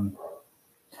from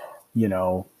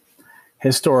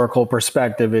historical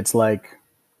perspective, it's like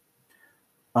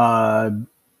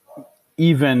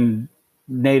even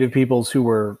native peoples who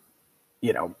were,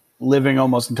 living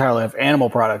almost entirely off animal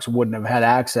products wouldn't have had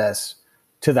access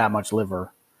to that much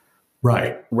liver.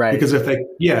 Right. Because if they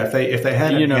had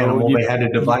an animal, they had to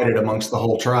divide it amongst the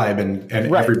whole tribe, and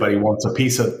everybody wants a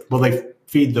piece of. Well, they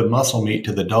feed the muscle meat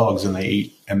to the dogs, and they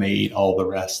eat all the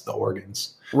rest, the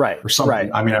organs. Right. Or something. Right.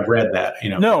 I mean, I've read that,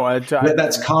 No,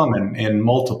 that's common in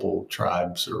multiple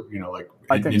tribes, or,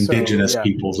 indigenous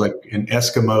peoples, like in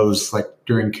Eskimos, like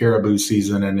during caribou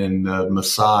season, and in the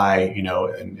Maasai,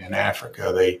 in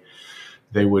Africa,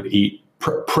 they would eat,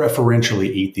 preferentially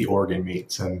eat the organ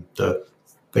meats, and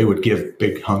they would give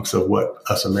big hunks of what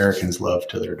us Americans love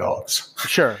to their dogs.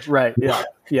 Sure. Right. Yeah.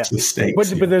 Yeah. The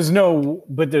steaks. But there's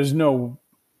no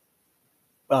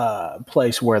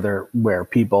place where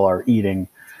people are eating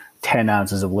 10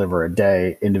 ounces of liver a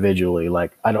day individually.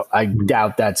 Like, I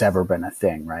doubt that's ever been a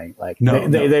thing, right? Like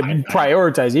they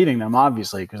prioritize eating them,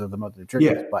 obviously, because of the most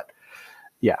nutritious, but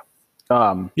yeah.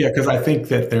 Because I think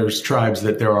that there's tribes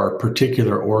that there are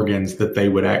particular organs that they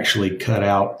would actually cut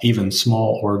out, even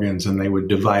small organs, and they would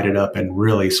divide it up in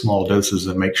really small doses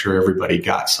and make sure everybody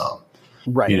got some.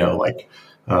 Right. I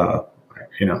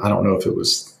don't know if it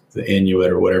was the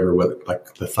Inuit or whatever,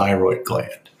 like the thyroid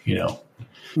gland,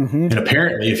 Mm-hmm. And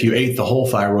apparently if you ate the whole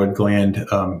thyroid gland,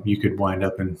 you could wind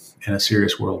up in a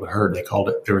serious world of hurt. They called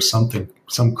it, there was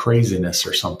some craziness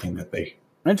or something that they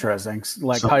Interesting.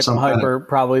 Like some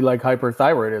probably like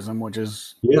hyperthyroidism, which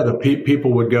is the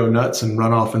people would go nuts and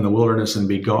run off in the wilderness and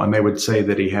be gone. They would say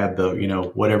that he had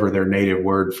the whatever their native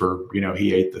word for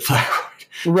he ate the thyroid.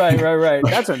 Right.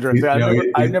 That's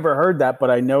interesting. I've never heard that, but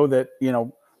I know that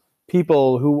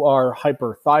people who are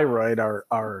hyperthyroid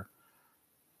are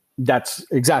that's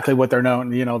exactly what they're known.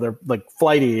 They're like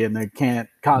flighty and they can't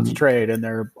concentrate and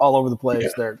they're all over the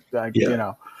place. They're like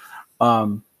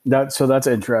so that's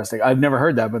interesting. I've never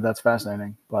heard that, but that's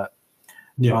fascinating. But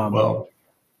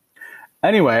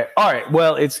anyway, all right.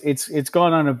 Well, it's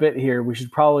gone on a bit here. We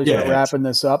should probably start wrapping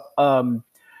this up.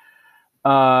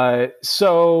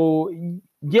 So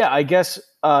yeah, I guess.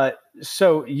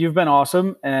 So you've been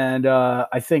awesome, and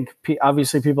I think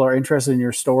obviously people are interested in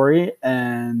your story,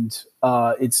 and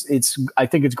I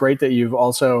think it's great that you've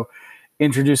also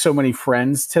introduced so many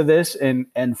friends to this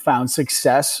and found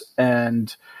success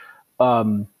and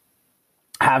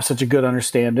have such a good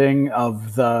understanding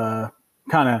of the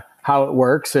kind of how it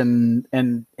works and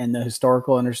the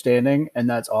historical understanding, and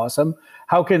that's awesome.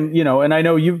 How can and I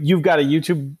know you've got a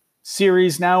YouTube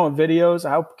series now of videos.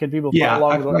 How can people follow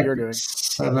along with what you're doing?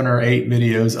 7 or 8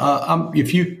 videos.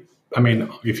 If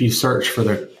you search for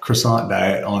the croissant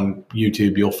diet on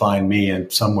YouTube, you'll find me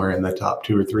and somewhere in the top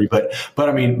 2 or 3. But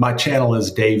I mean, my channel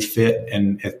is Dave Fit,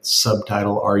 and it's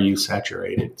subtitle "Are You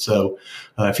Saturated?" So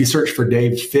if you search for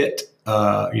Dave Fit,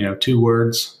 2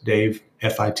 words, Dave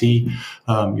FIT,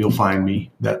 you'll find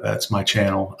me. That's my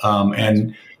channel.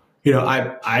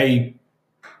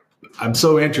 I'm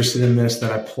so interested in this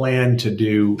that I plan to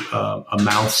do a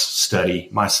mouse study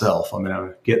myself. I'm going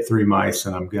to get 3 mice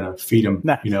and I'm going to feed them,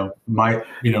 rat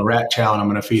chow, and I'm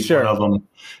going to feed one of them,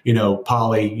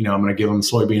 Polly, I'm going to give them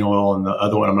soybean oil, and the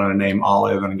other one I'm going to name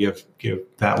Olive and give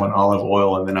that one olive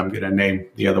oil. And then I'm going to name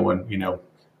the other one,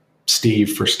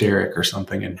 Steve for Steric or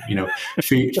something, and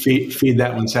feed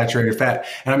that one saturated fat,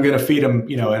 and I'm going to feed them,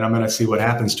 and I'm going to see what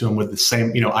happens to them with the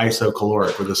same,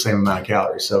 isocaloric, with the same amount of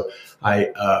calories. So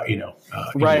right.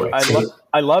 Anyway,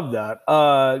 I love that.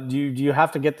 Do you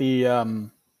have to get the? Well,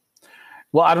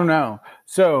 I don't know.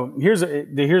 So here's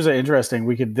an interesting.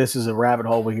 This is a rabbit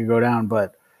hole we could go down,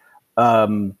 but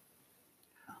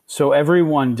so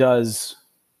everyone does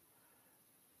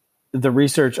the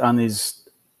research on these.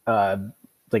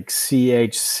 Like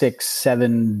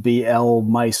CH67BL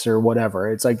mice or whatever.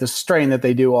 It's like the strain that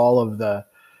they do all of the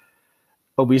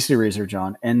obesity research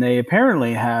on. And they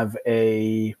apparently have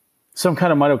some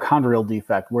kind of mitochondrial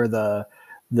defect where the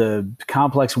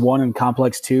complex 1 and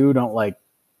complex 2 don't like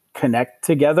connect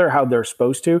together how they're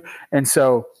supposed to. And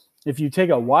so if you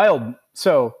take a wild,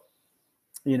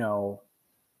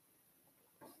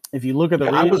 if you look at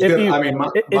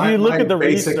the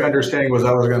basic understanding was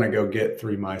I was going to go get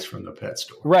 3 mice from the pet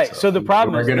store. Right. So the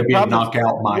problem is going to be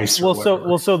knockout mice.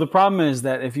 So the problem is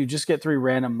that if you just get 3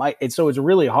 random mice, it's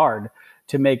really hard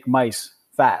to make mice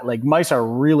fat. Like mice are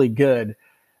really good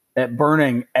at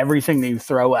burning everything that you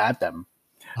throw at them.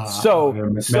 Their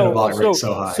metabolic rate is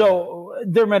so high. So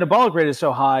their metabolic rate is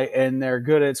so high, and they're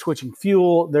good at switching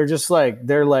fuel. They're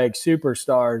like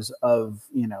superstars of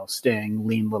staying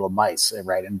lean little mice,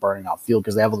 right, and burning off fuel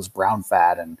because they have all this brown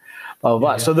fat and blah blah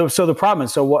blah. Yeah. So the problem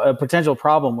is, a potential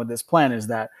problem with this plan is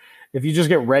that if you just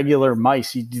get regular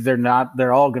mice,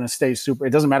 they're all going to stay super. It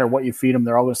doesn't matter what you feed them;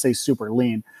 they're all going to stay super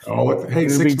lean. Hey,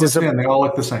 6 months in, they all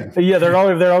look the same. Yeah, they're all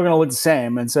going to look the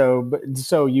same, and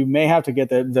so you may have to get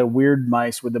the weird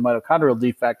mice with the mitochondrial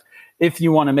defect if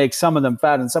you want to make some of them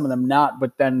fat and some of them not.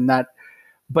 But then that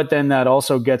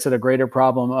also gets at a greater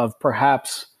problem of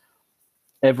perhaps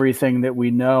everything that we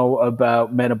know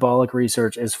about metabolic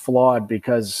research is flawed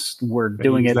because we're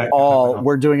doing it all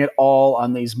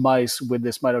on these mice with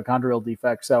this mitochondrial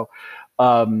defect. So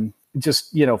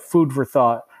just food for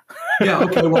thought. Yeah.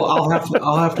 Okay. Well,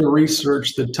 I'll have to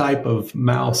research the type of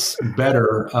mouse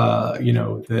better,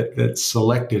 that's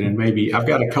selected, and maybe I've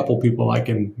got a couple people I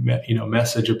can,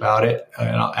 message about it,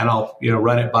 and I'll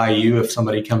run it by you if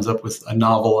somebody comes up with a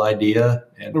novel idea,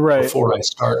 and before I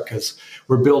start, because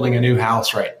we're building a new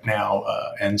house right now,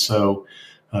 and so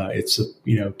it's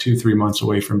 2-3 months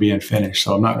away from being finished.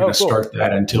 So I'm not going to start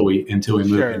that until we move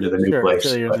into the new place.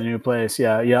 Until you're in the new place.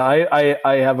 Yeah.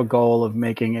 I have a goal of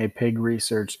making a pig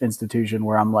research institution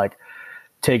where I'm like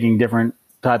taking different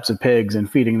types of pigs and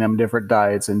feeding them different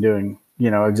diets and doing,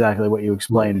 exactly what you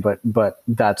explained. But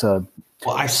that's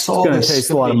it's going to take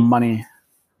a lot of money.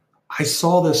 I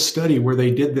saw this study where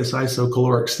they did this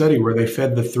isocaloric study where they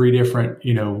fed the 3 different,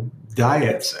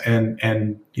 diets, and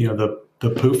the the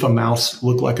PUFA mouse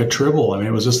looked like a tribble. I mean,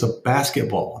 it was just a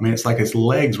basketball. I mean, it's like his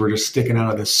legs were just sticking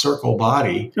out of this circle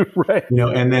body, Right. you know,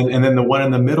 and then the one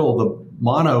in the middle, the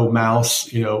mono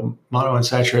mouse, you know, mono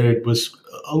unsaturated was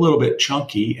a little bit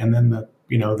chunky. And then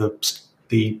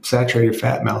the saturated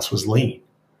fat mouse was lean.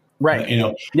 Right. You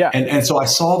know, Yeah. And so I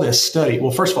saw this study. Well,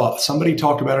 first of all, somebody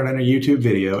talked about it in a YouTube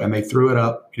video and they threw it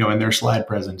up, you know, in their slide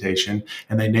presentation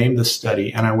and they named the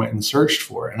study and I went and searched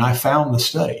for it and I found the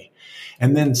study.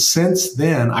 And then since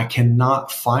then, I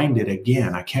cannot find it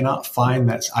again. I cannot find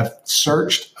that. I've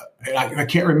searched. I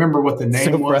can't remember what the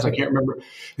name was. I can't remember.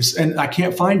 And I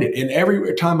can't find it. And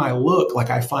every time I look,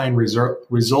 like I find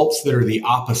results that are the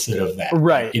opposite of that.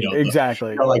 Right. You know,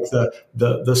 exactly. Like the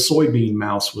soybean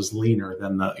mouse was leaner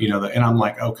than and I'm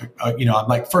like, okay, I'm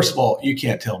like, first of all, you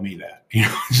can't tell me that, you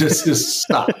know, just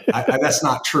stop. That's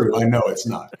not true. I know it's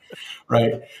not.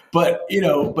 Right. But,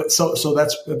 so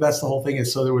that's the whole thing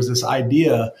is, so there was this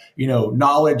idea,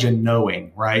 knowledge and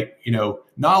knowing, right.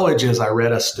 Knowledge is I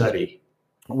read a study.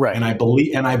 Right. And I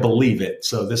believe it.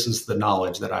 So this is the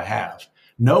knowledge that I have.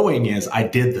 Knowing is I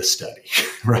did the study,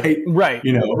 right? Right.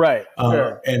 Right.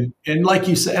 Sure. And like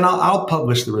you said, and I'll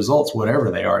publish the results,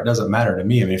 whatever they are. It doesn't matter to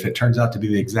me. I mean, if it turns out to be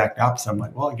the exact opposite, I'm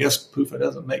like, well, I guess PUFA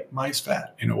doesn't make mice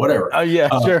fat, whatever. Oh yeah,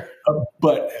 sure.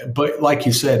 But like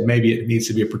you said, maybe it needs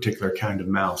to be a particular kind of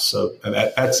mouse. So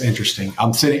that's interesting.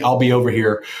 I'll be over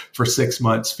here for 6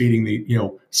 months feeding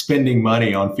spending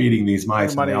money on feeding these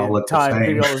mice. Money and they all look time the same.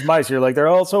 feeding all those mice. You're like, they're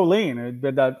all so lean.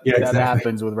 But that exactly.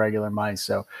 happens with regular mice.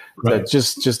 So, right.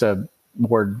 just a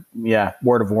word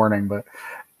of warning. But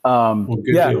good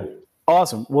deal.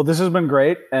 Awesome. Well, this has been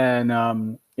great,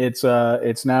 and it's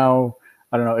now.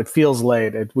 I don't know. It feels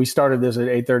late. We started this at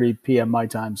 8:30 p.m. my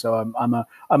time, so I'm a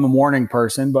morning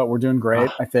person, but we're doing great.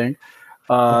 I think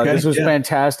Okay, this was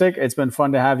fantastic. It's been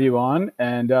fun to have you on,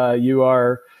 and you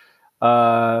are,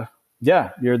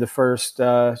 you're the first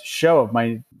show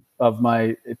of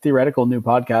my theoretical new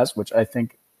podcast, which I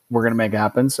think we're going to make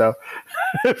happen. So,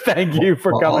 thank you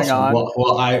for coming awesome. on.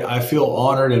 Well, I feel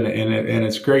honored, and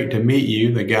it's great to meet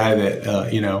you, the guy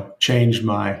that changed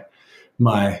my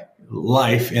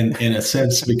life in a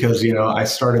sense, because I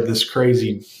started this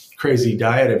crazy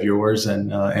diet of yours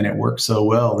and it worked so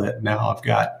well that now I've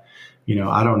got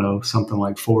I don't know, something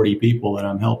like 40 people that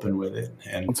I'm helping with it,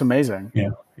 and it's amazing.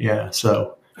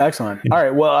 So excellent. All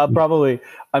right, well,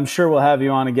 I'm sure we'll have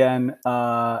you on again,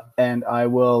 and I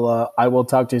will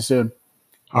talk to you soon.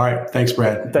 All right, thanks,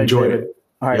 Brad. Thanks, Enjoyed David. it.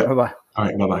 All right, Yep. bye-bye. All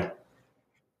right, bye-bye.